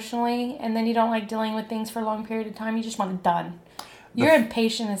things emotionally, and then you don't like dealing with things for a long period of time. You just want it done. You're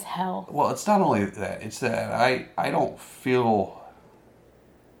impatient as hell. Well, it's not only that. It's that I don't feel.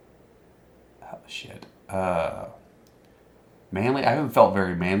 Oh, shit. Manly. I haven't felt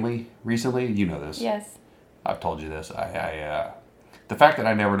very manly recently. You know this. Yes. I've told you this. The fact that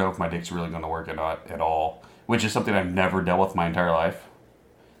I never know if my dick's really going to work or not at all, which is something I've never dealt with my entire life,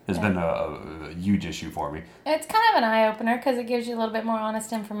 has been a huge issue for me. It's kind of an eye opener because it gives you a little bit more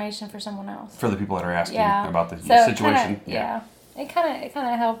honest information for someone else. For the people that are asking Yeah. about the So situation. It kind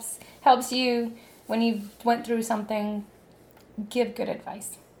of helps you when you went through something. Give good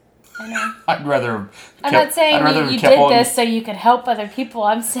advice. I know. I'd rather. I'm not saying you did this so you could help other people.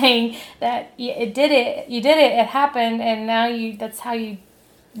 I'm saying that it did it. You did it. It happened, and now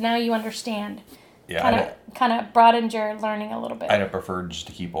you understand. Yeah. Kind of broadened your learning a little bit. I'd have preferred just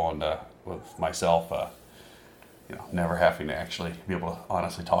to keep on with myself. Never having to actually be able to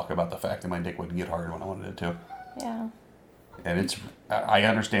honestly talk about the fact that my dick wouldn't get hard when I wanted it to. Yeah. And I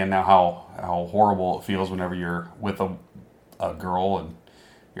understand now how horrible it feels whenever you're with a girl and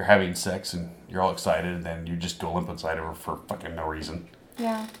you're having sex and you're all excited and then you just go limp inside of her for fucking no reason.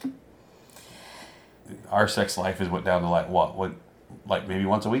 Yeah. Our sex life is down to like maybe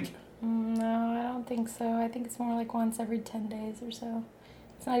once a week? No, I don't think so. I think it's more like once every 10 days or so.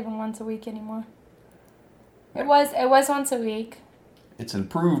 It's not even once a week anymore. It was once a week. It's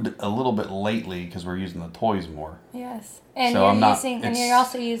improved a little bit lately because we're using the toys more. Yes, and so you're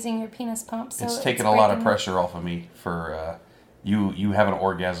also using your penis pump. So it's taken a lot of pressure off of me for you have an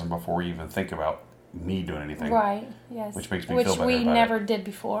orgasm before you even think about me doing anything. Right. Yes. Which makes me feel better. Which we about never it. did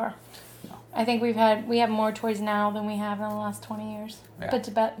before. No. I think we have more toys now than we have in the last 20 years. Yeah. Put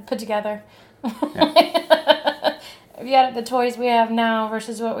together. Yeah. If you add the toys we have now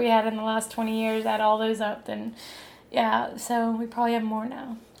versus what we had in the last 20 years, add all those up, then yeah, so we probably have more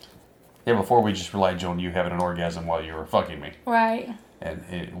now. Yeah, before we just relied on you having an orgasm while you were fucking me. Right. And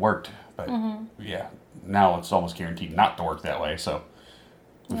it worked, but yeah, now it's almost guaranteed not to work that way, so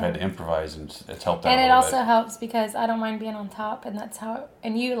we've had to improvise and it's helped out and a it little also bit. helps because I don't mind being on top, and that's how,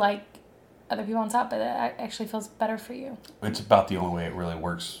 and you like other people on top, but it actually feels better for you. It's about the only way it really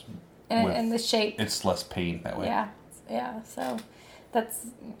works. And the shape. It's less pain that way. Yeah, so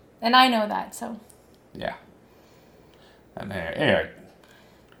and I know that, so. Yeah. And anyway,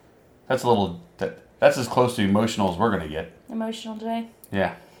 that's as close to emotional as we're going to get. Emotional today.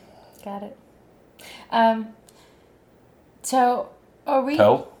 Yeah. Got it. So, are we...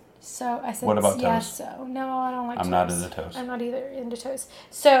 Toe? So, I said what about yes, toes? so. No, I don't like toes. I'm not into toes. I'm not either into toes.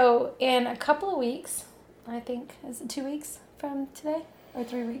 So, in a couple of weeks, I think, is it 2 weeks from today? Or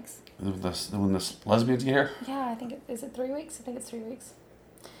 3 weeks? When the lesbians get here? Yeah, I think is it 3 weeks? I think it's 3 weeks.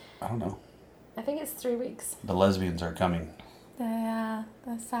 I don't know. I think it's 3 weeks. The lesbians are coming. The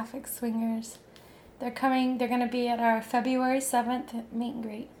Sapphic Swingers. They're coming. They're going to be at our February 7th meet and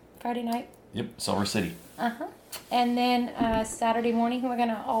greet. Friday night. Yep, Silver City. Uh-huh. And then Saturday morning, we're going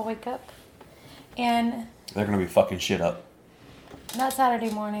to all wake up. And... They're going to be fucking shit up. Not Saturday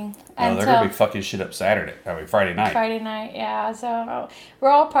morning. No, they're going to be fucking shit up Friday night. Friday night, yeah. So we're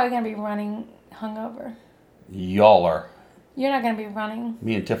all probably going to be running hungover. Y'all are. You're not going to be running.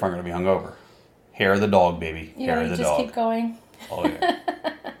 Me and Tiff aren't going to be hungover. Hair of the dog, baby. Hair of the just dog. Keep going. Oh, yeah.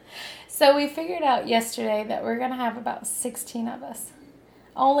 So we figured out yesterday that we're going to have about 16 of us.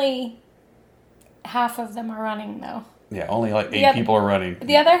 Only half of them are running, though. Yeah, only like 8 people are running.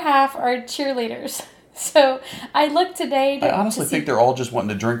 The other half are cheerleaders. So I looked today I honestly think they're all just wanting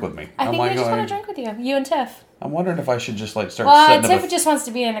to drink with me. I think they just want to drink with you. You and Tiff. I'm wondering if I should just start setting up. Tiff just wants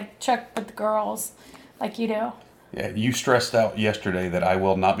to be in a truck with the girls, like you do. Yeah, you stressed out yesterday that I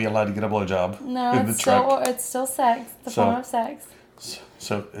will not be allowed to get a blowjob No, in the truck. It's still sex. It's a form of sex.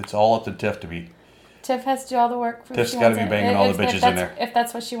 So it's all up to Tiff to be. Tiff has to do all the work. Tiff's got to be banging all the bitches in there. If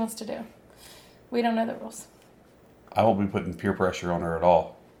that's what she wants to do. We don't know the rules. I won't be putting peer pressure on her at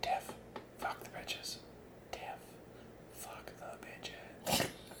all. Tiff, fuck the bitches. Tiff, fuck the bitches.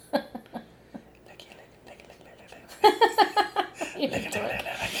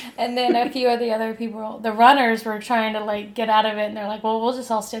 And then a few of the other people, the runners, were trying to get out of it, and they're like, "Well, we'll just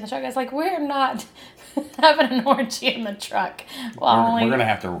all stay in the truck." I was like, "We're not having an orgy in the truck." Well, we're gonna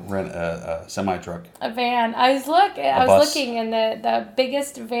have to rent a semi truck. A van. I was looking, and the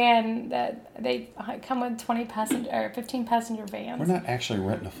biggest van that they come with 15 passenger vans. We're not actually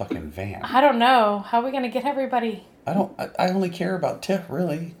renting a fucking van. I don't know how are we gonna get everybody. I only care about Tiff,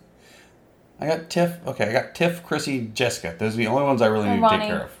 really. I got Tiff. Okay, I got Tiff, Chrissy, Jessica. Those are the only ones I really need to take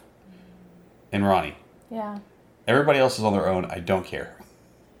care of. And Ronnie. Yeah. Everybody else is on their own. I don't care.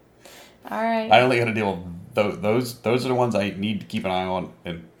 All right. I only got to deal with those. Those are the ones I need to keep an eye on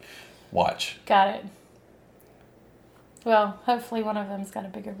and watch. Got it. Well, hopefully one of them's got a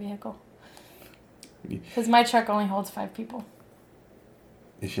bigger vehicle. Because my truck only holds 5 people.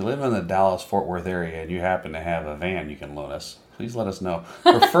 If you live in the Dallas-Fort Worth area and you happen to have a van you can loan us, please let us know.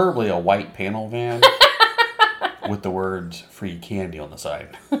 Preferably a white panel van with the words free candy on the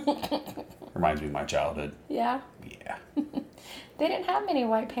side. Reminds me of my childhood. Yeah? Yeah. They didn't have many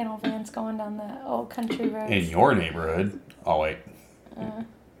white panel vans going down the old country roads. In your neighborhood. Oh, wait.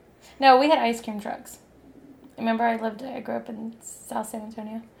 No, we had ice cream trucks. Remember I grew up in South San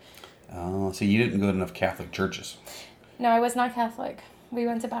Antonio. See, you didn't go to enough Catholic churches. No, I was not Catholic. We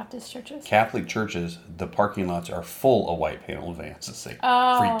went to Baptist churches. Catholic churches, the parking lots are full of white panel vans that say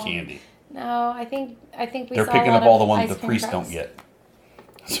free candy. No, I think we They're saw picking a lot up all of the ones ice the cream priests trucks. don't get.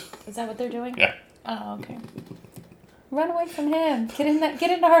 Is that what they're doing? Yeah. Oh, okay. Run away from him. Get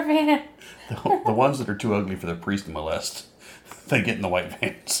in our van. The ones that are too ugly for the priest to molest, they get in the white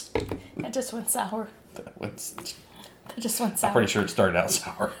vans. That just went sour. I'm I'm pretty sure it started out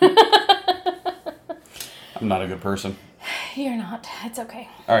sour. I'm not a good person. You're not. It's okay.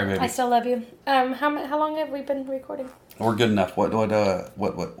 All right, baby. I still love you. How long have we been recording? We're good enough. What? Oh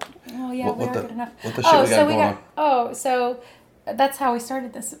yeah, we are good enough. What the shit we got going on? So that's how we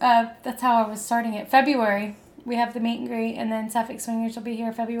started this. That's how I was starting it. February, we have the meet and greet, and then Sapphic Swingers will be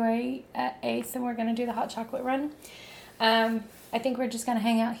here February 8th, and we're going to do the hot chocolate run. I think we're just going to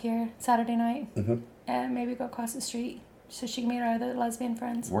hang out here Saturday night, and maybe go across the street so she can meet our other lesbian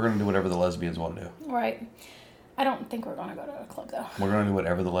friends. We're going to do whatever the lesbians want to do. Right. I don't think we're going to go to a club, though. We're going to do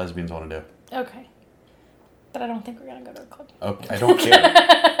whatever the lesbians want to do. Okay. But I don't think we're going to go to a club. Okay, I don't care.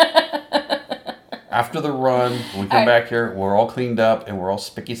 After the run, when we come back here, we're all cleaned up and we're all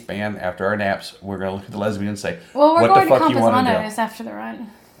spicky span after our naps. We're going to look at the lesbians and say, well, we're what going the fuck to you want to do? Campus after the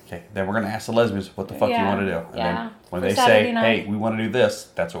run. Okay, then we're going to ask the lesbians what the fuck you want to do. And then when For they Saturday say, night. hey, we want to do this,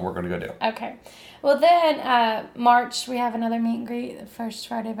 that's what we're going to go do. Okay. Well, then March, we have another meet and greet the first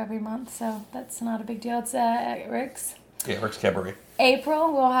Friday of every month, so that's not a big deal. It's at Rick's. Yeah, Rick's Cabaret.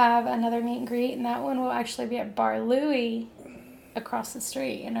 April, we'll have another meet and greet, and that one will actually be at Bar Louie across the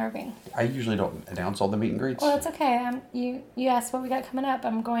street in Irving. I usually don't announce all the meet and greets. Well, it's okay. You asked what we got coming up.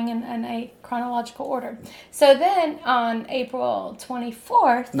 I'm going in a chronological order. So then on April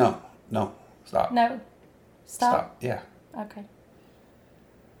 24th... No. Stop. No. Stop? Yeah. Okay.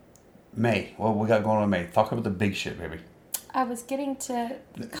 May. What we got going on in May? Talk about the big shit, baby. I was getting to...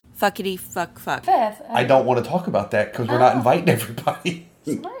 Fuckity fuck. 5th. I don't want to talk about that because we're not inviting everybody.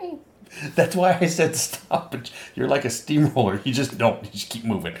 Sorry. That's why I said stop. You're like a steamroller. You just don't. You just keep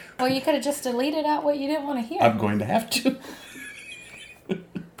moving. Well, you could have just deleted out what you didn't want to hear. I'm going to have to.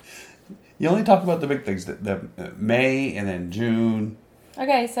 You only talk about the big things. The May and then June.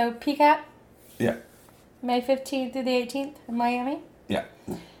 Okay, so PCAP, Yeah. May 15th through the 18th in Miami. Yeah.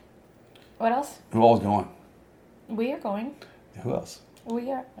 What else? Who all's going? We are going. Who else?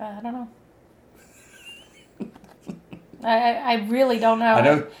 We are, I don't know. I really don't know. I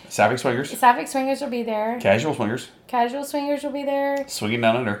know Sapphic Swingers. Sapphic Swingers will be there. Casual Swingers. Casual Swingers will be there. Swinging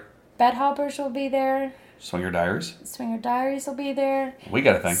Down Under. Bed Hoppers will be there. Swinger Diaries. Swinger Diaries will be there. We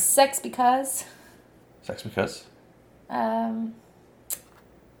got a thing. Sex Because. Sex Because. And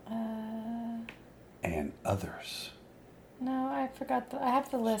others. No, I forgot. I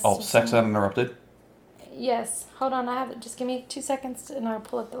have the list. Oh, Sex Uninterrupted. Yes. Hold on. I have it. Just give me 2 seconds and I'll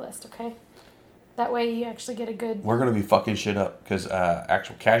pull up the list, okay? That way you actually get a good... We're going to be fucking shit up because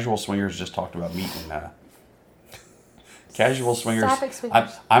actual Casual Swingers just talked about meeting. Casual Swingers. Sapphic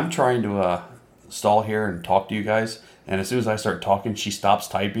Swingers. I'm trying to stall here and talk to you guys. And as soon as I start talking, she stops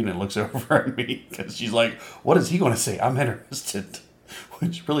typing and looks over at me because she's like, what is he going to say? I'm interested.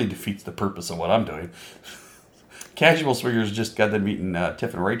 Which really defeats the purpose of what I'm doing. Casual Swingers just got them meeting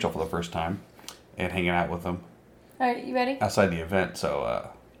Tiff and Rachel for the first time and hanging out with them. All right, you ready? Outside the event, so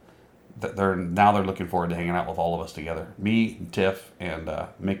they're looking forward to hanging out with all of us together. Me, and Tiff, and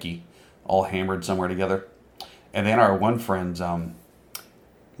Mickey, all hammered somewhere together. And then our one friends,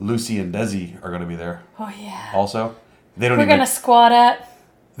 Lucy and Desi, are going to be there. Oh, yeah. Also, We're going to squat up.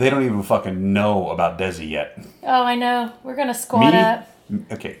 They don't even fucking know about Desi yet. Oh, I know. We're going to squat up.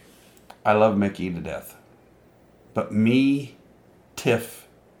 Okay, I love Mickey to death. But me, Tiff,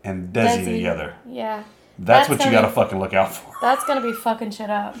 and Desi together. Yeah. That's what you got to fucking look out for. That's going to be fucking shit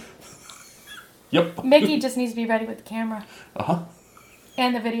up. Yep. Mickey just needs to be ready with the camera. Uh-huh.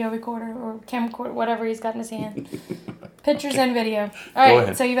 And the video recorder or camcorder, whatever he's got in his hand. Pictures and video. All right,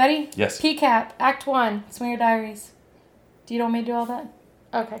 ahead. so you ready? Yes. PCAP, Act 1, Swinger Diaries. Do you want me to do all that?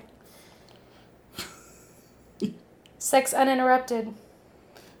 Okay. Sex Uninterrupted.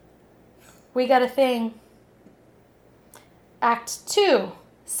 We Got a Thing. Act 2,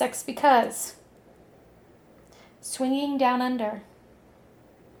 Sex Because. Swinging Down Under.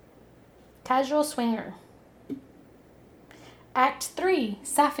 Casual Swinger. Act 3,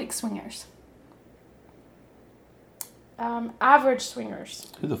 Sapphic Swingers. Average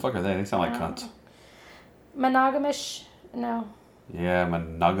Swingers. Who the fuck are they? They sound like cunts. Monogamish, no. Yeah,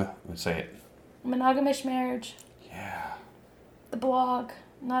 say it. Monogamish Marriage. Yeah. The Blog,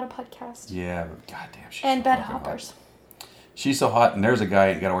 not a podcast. Yeah, but goddamn, she's And so Bed fucking Hoppers. hot. She's so hot, and there's a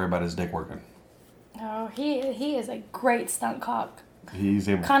guy ain't got to worry about his dick working. Oh, he is a great stunt cock. He's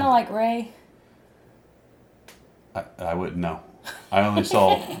able. Kind of like Ray. I wouldn't know. I only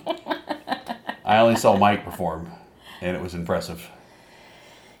saw Mike perform, and it was impressive.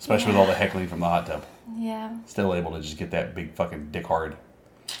 Especially with all the heckling from the hot tub. Yeah. Still able to just get that big fucking dick hard.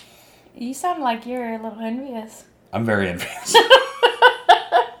 You sound like you're a little envious. I'm very envious.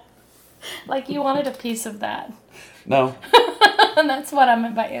 Like you wanted a piece of that. No. And that's what I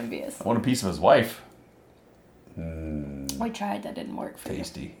meant by envious. I want a piece of his wife. We tried, that didn't work for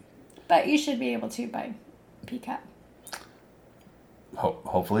Tasty. you. But you should be able to by PCAP.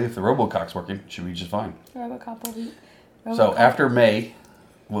 Hopefully, if the Robocock's working, it should be just fine. Robocop will be... So after May,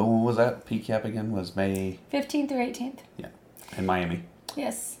 what was that? PCAP again was May 15th through 18th. Yeah, in Miami.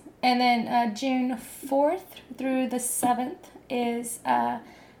 Yes. And then June 4th through the 7th is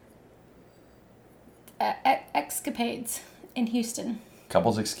Escapades in Houston.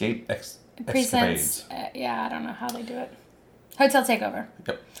 Couples escapades. Yeah, I don't know how they do it. Hotel Takeover.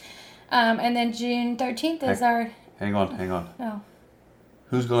 Yep. And then June 13th is our... Hang on. Oh,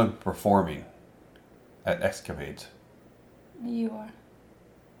 Who's going to be performing at Escapades? you are.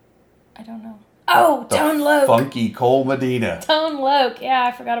 I don't know. Oh, Tone Loc. Funky Cole Medina. Tone Loc. Yeah,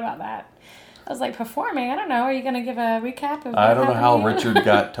 I forgot about that. I was like, performing? I don't know. Are you going to give a recap of I don't know how here? Richard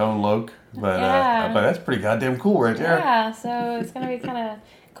got Tone Loc, but Yeah. but that's pretty goddamn cool right there. Yeah, so it's going to be kind of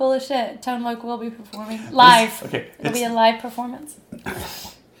cool as shit. Tone Loc will be performing live. It'll be a live performance.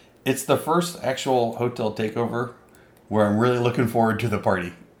 It's the first actual hotel takeover where I'm really looking forward to the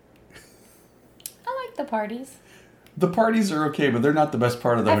party. I like the parties. The parties are okay, but they're not the best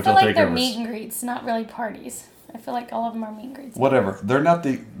part of the I hotel feel like takeovers. they're meet and greets, not really parties. I feel like all of them are meet and greets. Whatever. They're not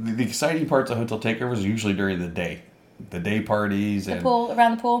the exciting parts of hotel takeovers are usually during the day. The day parties and Pool,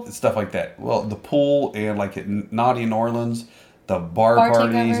 around the pool. stuff like that. Well, the pool and like at Naughty in Orleans, the bar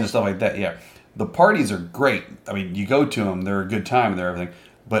parties takeovers. and stuff like that. Yeah. The parties are great. I mean, you go to them, they're a good time and they're everything.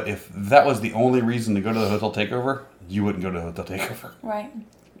 But if that was the only reason to go to the hotel takeover, you wouldn't go to the hotel takeover. Right.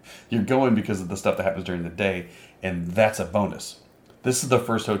 You're going because of the stuff that happens during the day, and that's a bonus. This is the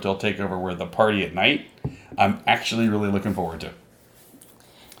first hotel takeover where the party at night, I'm actually really looking forward to.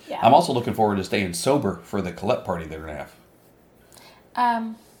 Yeah. I'm also looking forward to staying sober for the Colette party they're going to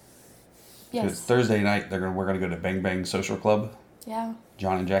have. Yes. It's Thursday night, we're going to go to Bang Bang Social Club, Yeah.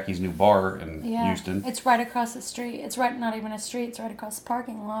 John and Jackie's new bar in Houston. It's right across the street. It's right, not even a street. It's right across the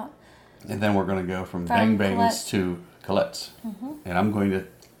parking lot. And then we're going to go from Bang Bangs Colette's. to Colette's. Mm-hmm. And I'm going to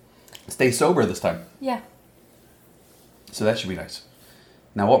stay sober this time. Yeah. So that should be nice.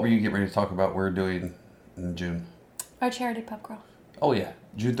 Now, what were you getting ready to talk about we're doing in June? Our charity pub crawl. Oh, yeah.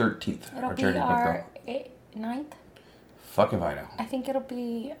 June 13th. It'll be charity pub crawl. our 9th. Fuck if I know. I think it'll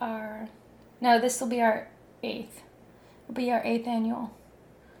be our... No, this will be our 8th. It'll be our 8th annual.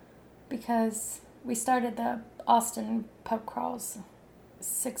 Because we started the Austin pub crawls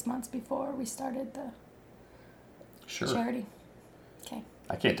 6 months before we started the charity. Okay.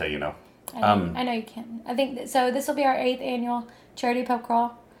 I can't tell you no. I know you can. I think so. This will be our 8th annual charity pub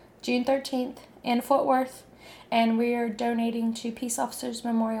crawl, June 13th in Fort Worth, and we are donating to Peace Officers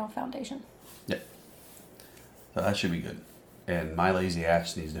Memorial Foundation. Yeah. So that should be good. And my lazy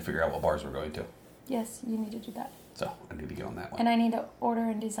ass needs to figure out what bars we're going to. Yes, you need to do that. So I need to get on that one. And I need to order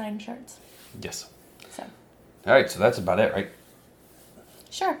and design shirts. Yes. So. All right. So that's about it, right?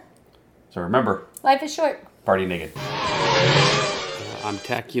 Sure. So remember, Life is short. party naked. I'm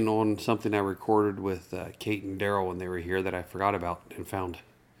tacking on something I recorded with Kate and Daryl when they were here that I forgot about and found.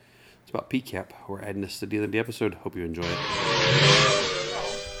 It's about PCAP. We're adding this to the end of the episode. Hope you enjoy it.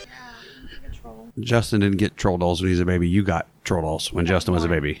 Justin didn't get troll dolls when he was a baby. You got troll dolls when Justin was a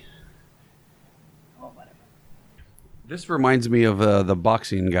baby. Oh, whatever. This reminds me of the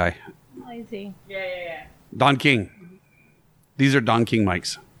boxing guy. Lazy. Don King. These are Don King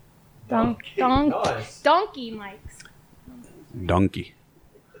mics. Donkey mics. Donkey.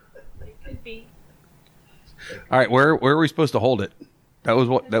 could be. All right, where are we supposed to hold it? That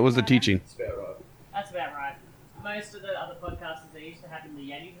was the teaching. That's about right. That's about right. Most of the other podcasters, they used to have in the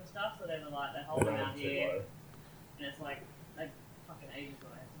Yetis and stuff, so they're holding out here, and it's like fucking ages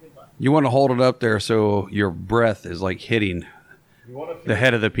away. It's a good one. You want to hold it up there so your breath is like hitting the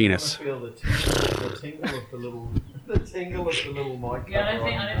head of the penis. You want to feel the tingle of the little mic. Yeah, I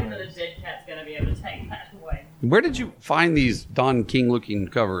don't think that the dead cat's gonna be able to take that away. Where did you find these Don King looking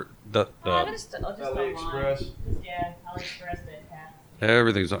cover? Just AliExpress. online. Yeah, AliExpress dead cat.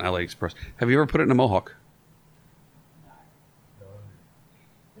 Everything's on AliExpress. Have you ever put it in a mohawk?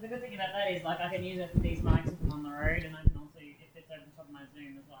 The good thing about that is, like, I can use it for these mics if I'm on the road, and I can also, it fits over the top of my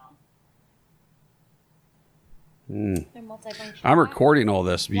Zoom as well. They're multifunctional. I'm recording all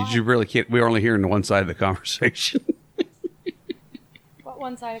this. You really can't. We're only hearing one side of the conversation. What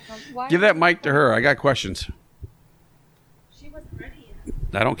one side of why? Give that mic to her. I got questions. She wasn't ready yet.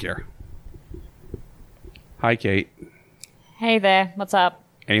 I don't care. Hi, Kate. Hey there, what's up?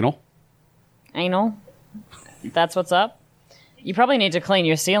 Anal? Anal? That's what's up? You probably need to clean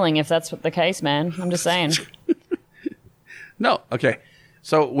your ceiling if that's the case, man. I'm just saying. No. Okay.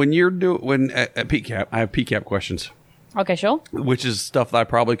 So when you're at PCAP, I have PCAP questions, Okay, sure. which is stuff that I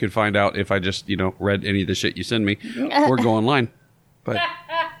probably could find out if I just read any of the shit you send me or go online. But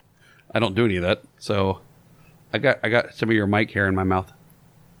I don't do any of that. So I got some of your mic hair in my mouth.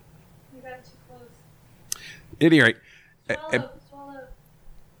 You got it too close. At any rate, Swallow.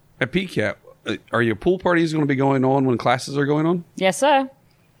 at PCAP, are your pool parties going to be going on when classes are going on? Yes, sir.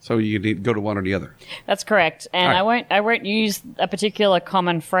 So you need to go to one or the other. That's correct. And All right. I won't use a particular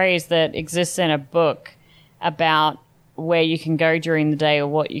common phrase that exists in a book about where you can go during the day or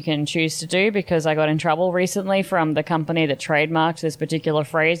what you can choose to do, because I got in trouble recently from the company that trademarked this particular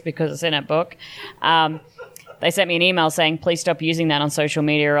phrase because it's in a book. They sent me an email saying, please stop using that on social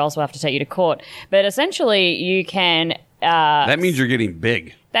media or else we'll have to take you to court. But essentially you can... That means you're getting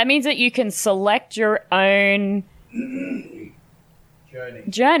big. That means that you can select your own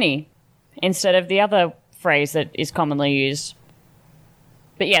journey instead of the other phrase that is commonly used.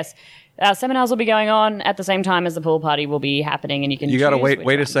 But yes, seminars will be going on at the same time as the pool party will be happening, and you can. You got to choose wait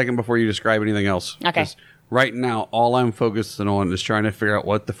which a one. second before you describe anything else. Okay. 'Cause right now, all I'm focusing on is trying to figure out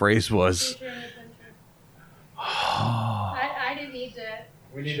what the phrase was. I didn't need to.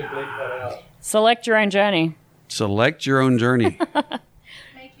 We need to bleep that out. Select your own journey. Select your own journey.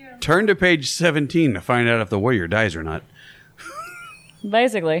 Make your own. Turn to page 17 to find out if the warrior dies or not.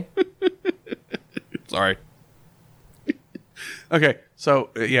 Basically. Sorry. Okay, so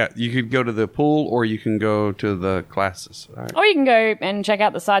yeah, you could go to the pool or you can go to the classes. All right. Or you can go and check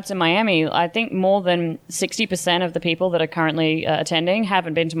out the sites in Miami. I think more than 60% of the people that are currently attending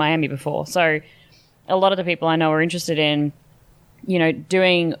haven't been to Miami before. So a lot of the people I know are interested in,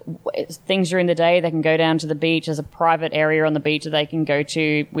 doing things during the day. They can go down to the beach. There's a private area on the beach that they can go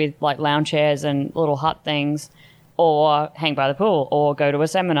to with like lounge chairs and little hut things, or hang by the pool, or go to a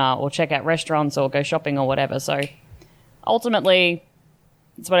seminar, or check out restaurants, or go shopping or whatever. So ultimately,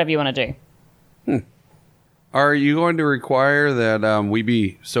 it's whatever you want to do. Are you going to require that we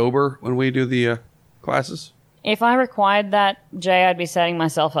be sober when we do the classes? If I required that, Jay, I'd be setting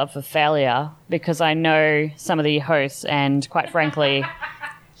myself up for failure, because I know some of the hosts, and quite frankly,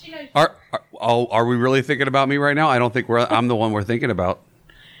 She knows. Are we really thinking about me right now? I don't think I'm the one we're thinking about.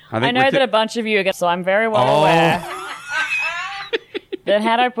 I know that a bunch of you are, so I'm very well aware that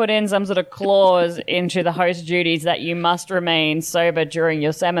had I put in some sort of clause into the host duties that you must remain sober during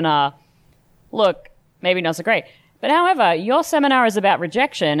your seminar, look, maybe not so great. But however, your seminar is about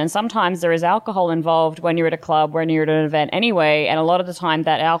rejection, and sometimes there is alcohol involved when you're at a club, when you're at an event anyway, and a lot of the time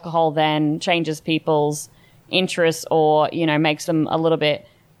that alcohol then changes people's interests, or, makes them a little bit,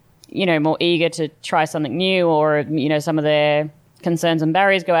 more eager to try something new, or, some of their concerns and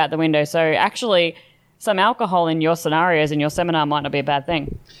barriers go out the window. So actually, some alcohol in your scenarios in your seminar might not be a bad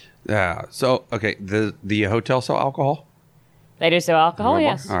thing. Yeah. So, okay, the hotel sell alcohol? They do sell alcohol, Bar?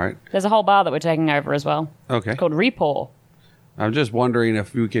 yes. All right. There's a whole bar that we're taking over as well. Okay. It's called Repour. I'm just wondering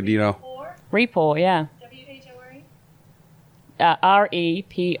if we could, Or Repour, yeah. WHORE.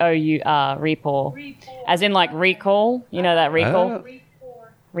 Repour, Repour. Report. As in like recall, that recall? Oh.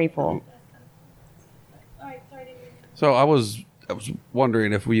 Report. Repour. All right, sorry to hear. So I was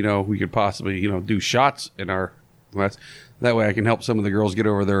wondering if we could possibly do shots in our class. That way I can help some of the girls get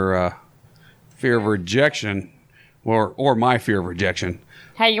over their fear of rejection, or my fear of rejection.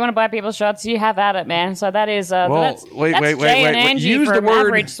 Hey, you want to buy people shots? You have at it, man. So that is that's wait, that's wait, Jay and wait. Angie Use from the word-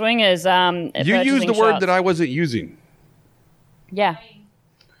 Average Swingers. You used the word that I wasn't using. Yeah.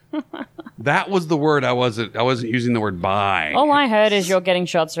 That was the word I wasn't using the word buy. All I heard is you're getting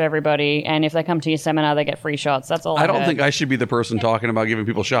shots for everybody, and if they come to your seminar, they get free shots. That's all I don't heard. think I should be the person talking about giving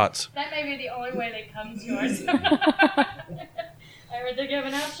people shots. That may be the only way they come to us. I heard they're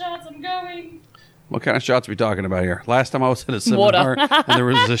giving out shots. I'm going. What kind of shots are we talking about here? Last time I was at a seminar and there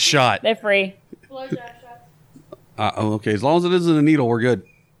was a shot. They're free. Blowjob shots. Okay, as long as it isn't a needle, we're good.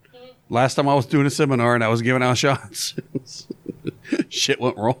 Last time I was doing a seminar and I was giving out shots. Shit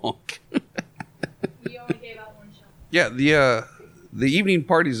went wrong. You only gave out one shot. Yeah, the evening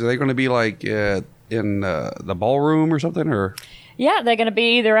parties, are they going to be like in the ballroom or something? Or Yeah, they're going to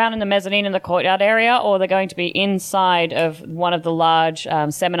be either out in the mezzanine in the courtyard area, or they're going to be inside of one of the large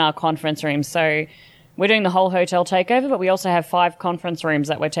seminar conference rooms. So we're doing the whole hotel takeover, but we also have 5 conference rooms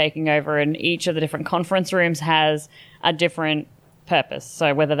that we're taking over, and each of the different conference rooms has a different purpose.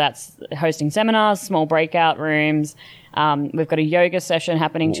 So whether that's hosting seminars, small breakout rooms, we've got a yoga session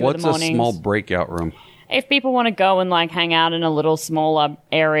happening 2 in the mornings. What's a small breakout room? If people want to go and like hang out in a little smaller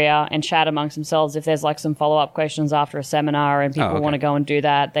area and chat amongst themselves, if there's like some follow-up questions after a seminar and people want to go and do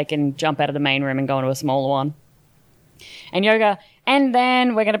that, they can jump out of the main room and go into a smaller one. And yoga. And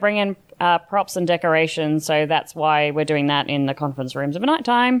then we're going to bring in props and decorations. So that's why we're doing that in the conference rooms at night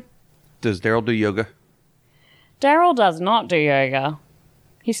time. Does Daryl do yoga? Daryl does not do yoga.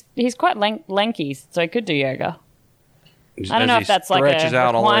 He's quite lanky, so he could do yoga. I don't know if that's like a stretches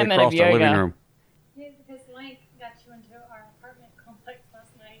out all the way requirement of across our living yoga. room. Because Link got you into our apartment complex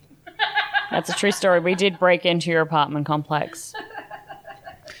last night. That's a true story. We did break into your apartment complex.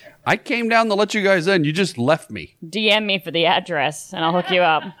 I came down to let you guys in. You just left me. DM me for the address, and I'll hook you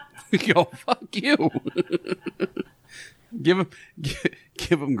up. Yo, fuck you. Give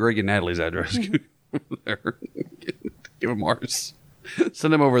him Greg and Natalie's address. There. Give him ours.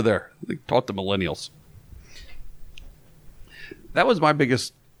 Send them over there. Talk to millennials. That was my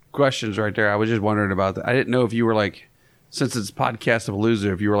biggest questions right there. I was just wondering about that. I didn't know if you were like, since it's Podcast of a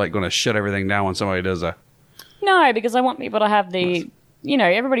Loser, if you were like going to shut everything down when somebody does a... No, because I want people to have the... You know,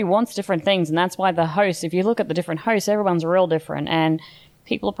 everybody wants different things, and that's why the host, if you look at the different hosts, everyone's real different, and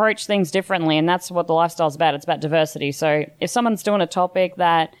people approach things differently, and that's what the lifestyle's about. It's about diversity. So if someone's doing a topic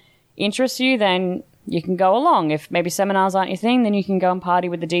that interests you, then you can go along. If maybe seminars aren't your thing, then you can go and party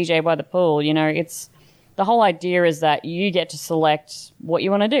with the DJ by the pool. You know, it's... The whole idea is that you get to select what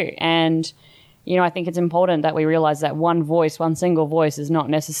you want to do. And, you know, I think it's important that we realize that one single voice is not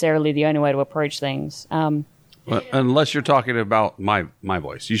necessarily the only way to approach things. Well, unless you're talking about my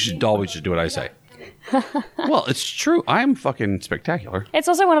voice. You should always just do what I say. Well, it's true. I'm fucking spectacular. It's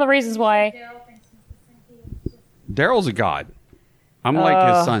also one of the reasons why... Daryl's a god. I'm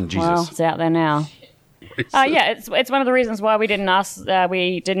like his son, Jesus. Well, it's out there now. Yeah, it's one of the reasons why we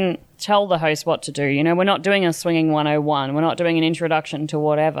didn't tell the host what to do. You know, we're not doing a swinging 101. We're not doing an introduction to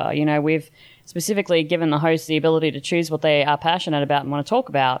whatever. You know, we've specifically given the host the ability to choose what they are passionate about and want to talk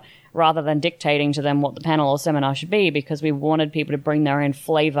about, rather than dictating to them what the panel or seminar should be, because we wanted people to bring their own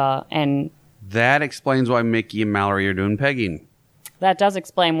flavor. And that explains why Mickey and Mallory are doing pegging. That does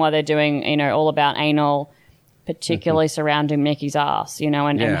explain why they're doing, you know, all about anal, particularly surrounding Mickey's ass, you know,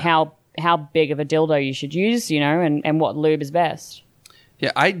 and how big of a dildo you should use, you know, and what lube is best.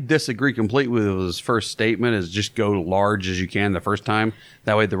 Yeah, I disagree completely with his first statement, is just go large as you can the first time.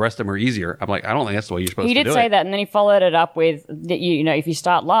 That way the rest of them are easier. I'm like, I don't think that's the way you're supposed to do it. He did say that, and then he followed it up with, you know, if you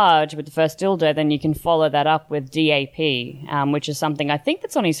start large with the first dildo, then you can follow that up with DAP, which is something I think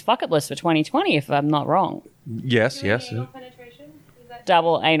that's on his bucket list for 2020, if I'm not wrong. Yes. Anal penetration? Is that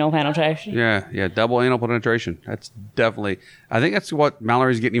Double anal penetration. Yeah, double anal penetration. That's definitely... I think that's what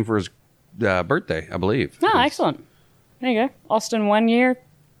Mallory's getting him for his birthday, I believe. Oh, excellent. There you go. Austin 1 year,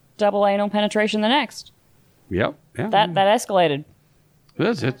 double anal penetration the next. Yep. Yeah. That escalated.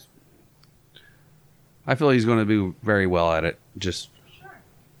 It's I feel he's going to do very well at it. Just... Sure.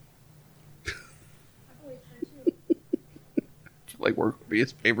 I believe so too. like we're going to be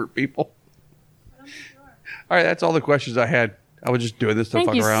his favorite people. I don't think you are. All right, that's all the questions I had. I was just doing this to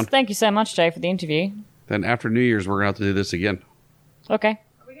fuck around. Thank you so much, Jay, for the interview. Then after New Year's, we're going to have to do this again. Okay.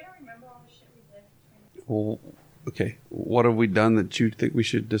 Are we going to remember all the shit we did? Well, okay. What have we done that you think we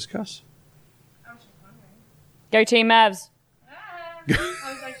should discuss? I was just wondering. Go Team Mavs. I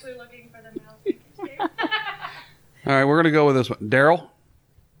was actually looking for the mouse pictures too. All right, we're going to go with this one. Daryl,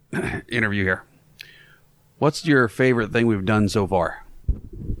 interview here. What's your favorite thing we've done so far?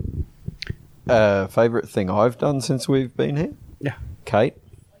 Favorite thing I've done since we've been here? Yeah. Kate.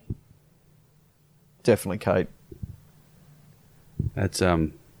 Definitely Kate. That's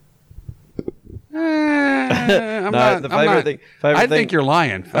No, the favorite thing. I think you're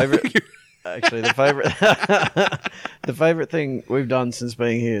lying. Actually, the favorite. The favourite thing we've done since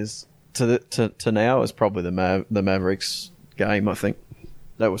being here is to now is probably the Mavericks game. I think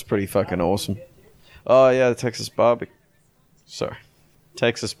that was pretty fucking awesome. Oh yeah, the Texas barbecue. Sorry,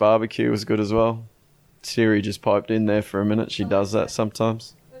 Texas barbecue was good as well. Siri just piped in there for a minute. She does that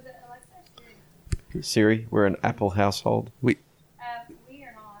sometimes. Was it Alexa? Siri, we're an Apple household. We are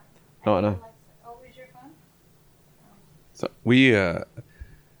not. No, I know. Oh, is your phone? So we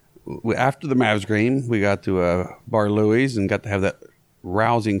after the Mavs game, we got to Bar Louie's and got to have that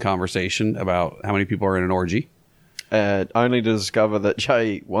rousing conversation about how many people are in an orgy. Only to discover that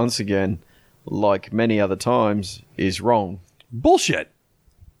Jay, once again, like many other times, is wrong. Bullshit.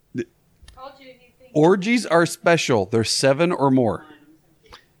 Told you he thinks. Orgies are special. They're 7 or more.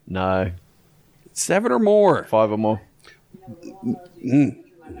 No, 7 or more. 5 or more.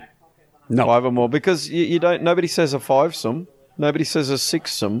 No, 5 or more, because you don't. Nobody says a 5-some. Nobody says a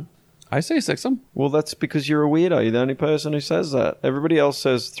 6-some. I say 6'em. Well, that's because you're a weirdo. You're the only person who says that. Everybody else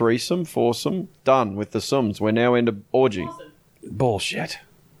says 3-some, 4-some. Done with the sums. We're now into orgy. Bullshit.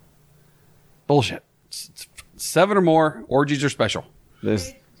 Bullshit. 7 or more. Orgies are special.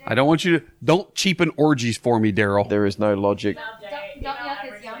 There's I don't want you to. Don't cheapen orgies for me, Daryl. there is no logic. Don't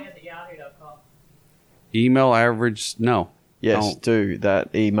yuck is young. Email average. No. Yes, Don't. do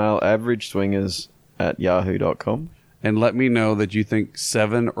that. Email averageswingers@yahoo.com. And let me know that you think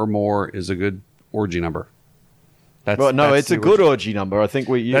 7 or more is a good orgy number. That's, Well, no, that's it's a the good orgy. orgy number. I think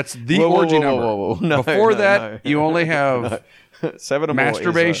we. That's the orgy number. No, Before no, that, no. you only have 7 or more. is a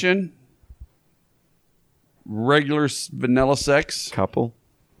masturbation, regular vanilla sex, couple,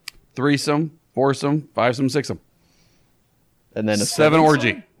 threesome, foursome, 5-some, 6-some. and then a 7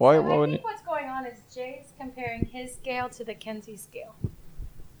 orgy. Why? So Why I wouldn't think what's going on is Jay's comparing his scale to the Kinsey scale.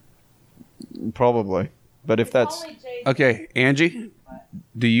 you? Probably, but if that's Only Jay's. Okay, Angie,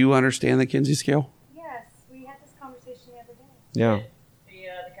 do you understand the Kinsey scale? Yes, we had this conversation the other day. yeah.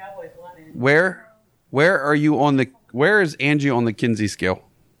 The Cowboys won it. Where are you on the? Where is Angie on the Kinsey scale?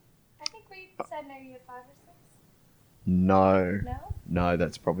 I think we said maybe a 5 or 6. No, No? no,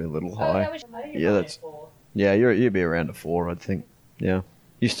 that's probably a little Oh, high. that was. Yeah, that's you'd be around a 4, I think. Yeah,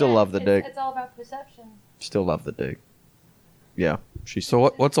 you still love the dick. It's all about perception. Still love the dick. Yeah, she's So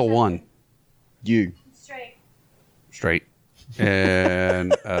what's a 1? you. Straight. Straight.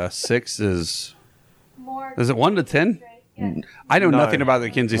 And 6 is. More. Is it 1 to 10? Straight. Yeah. I know No. nothing about the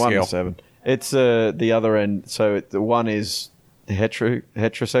Kinsey 1 to scale. 7. It's the other end. So the one is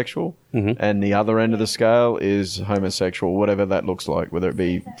heterosexual, and the other end of the scale is homosexual, whatever that looks like, whether it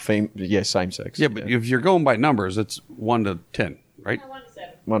be same sex. Yeah, but if you're going by numbers, it's 1 to 10, right?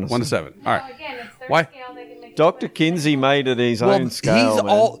 1 1 to 7. All So right. again, it's their Why? scale. They can make it Dr. work. Kinsey made it his Well, own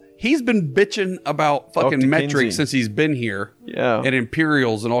scale. he's been bitching about fucking Dr. metrics Kinsey. since he's been here. Yeah. And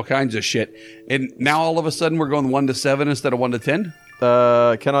imperials and all kinds of shit. And now all of a sudden we're going 1 to 7 instead of 1 to 10?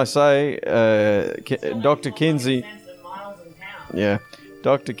 Can I say, Dr. Kinsey? Yeah,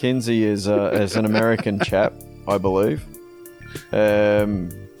 Dr. Kinsey is an American chap, I believe.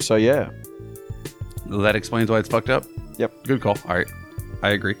 So yeah, That explains why it's fucked up? Yep. Good call. All right. I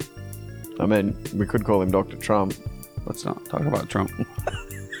agree. I mean, we could call him Dr. Trump. Let's not talk about Trump.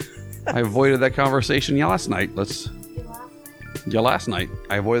 I avoided that conversation last night. Last night.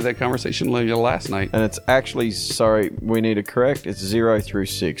 I avoided that conversation last night. And it's actually, sorry, we need to correct. It's 0 through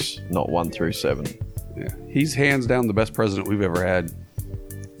 6, not 1 through 7. Yeah. He's hands down the best president we've ever had.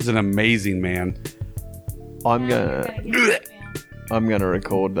 He's an amazing man. I'm You're gonna get it, yeah. I'm gonna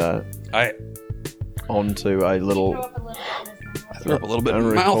record that I onto a little. Throw up a little bit in this threw up a little bit And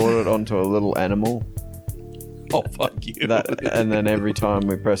in my record mouth. it onto a little animal. Oh, fuck you. And then every time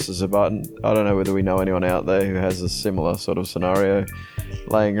we presses a button, I don't know whether we know anyone out there who has a similar sort of scenario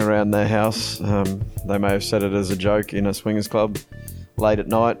laying around their house. They may have said it as a joke in a swingers club late at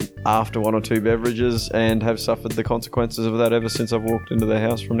night after 1 or 2 beverages and have suffered the consequences of that ever since I've walked into their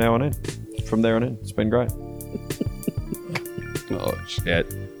house from there on in. It's been great. Oh,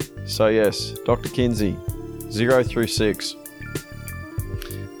 shit. So yes, Dr. Kinsey, 0 through 6. All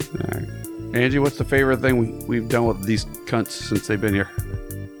right. Angie, what's the favorite thing we've done with these cunts since they've been here?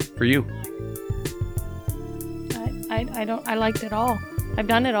 For you. I don't. I liked it all. I've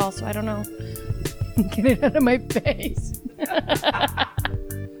done it all, so I don't know. Get it out of my face.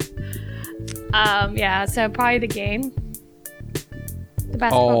 Yeah. So probably the game, the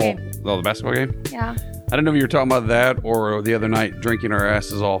basketball game. Oh, the basketball game? Yeah. I don't know if you were talking about that or the other night drinking our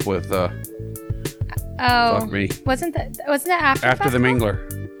asses off with Oh. Fuck me. Wasn't that after? after the basketball?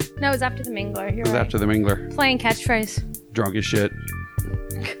 Mingler. No, it was after the Mingler. You're It was right. after the Mingler. Playing catchphrase. Drunk as shit.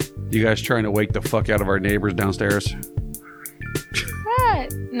 You guys trying to wake the fuck out of our neighbors downstairs.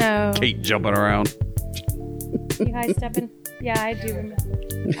 What? No. Kate jumping around. You guys stepping? Yeah, I do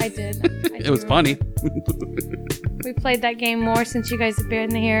remember. I did. It was funny. We played that game more since you guys have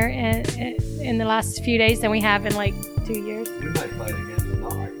been here in the last few days than we have in like 2 years. We might play it again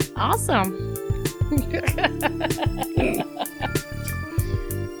tonight. Awesome.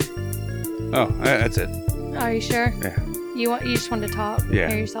 Oh, that's it. Are you sure? Yeah. You just wanted to talk? Yeah.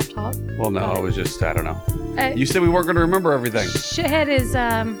 Hear yourself talk? Well, no, Got I it. was just, I don't know. Uh, You said we weren't going to remember everything. Shithead is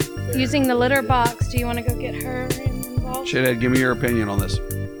using the litter box. Do you want to go get her involved? Shithead, give me your opinion on this.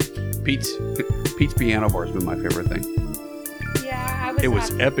 Pete's piano bar has been my favorite thing. Yeah, It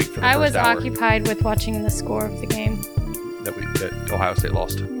was epic for the I first was hour occupied with watching the score of the game. that Ohio State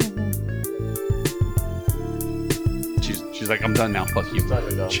lost. Mm-hmm. She's like, I'm done now. Fuck you.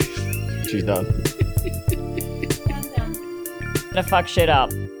 Totally done. She's done. Gonna fuck shit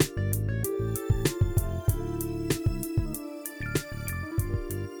up.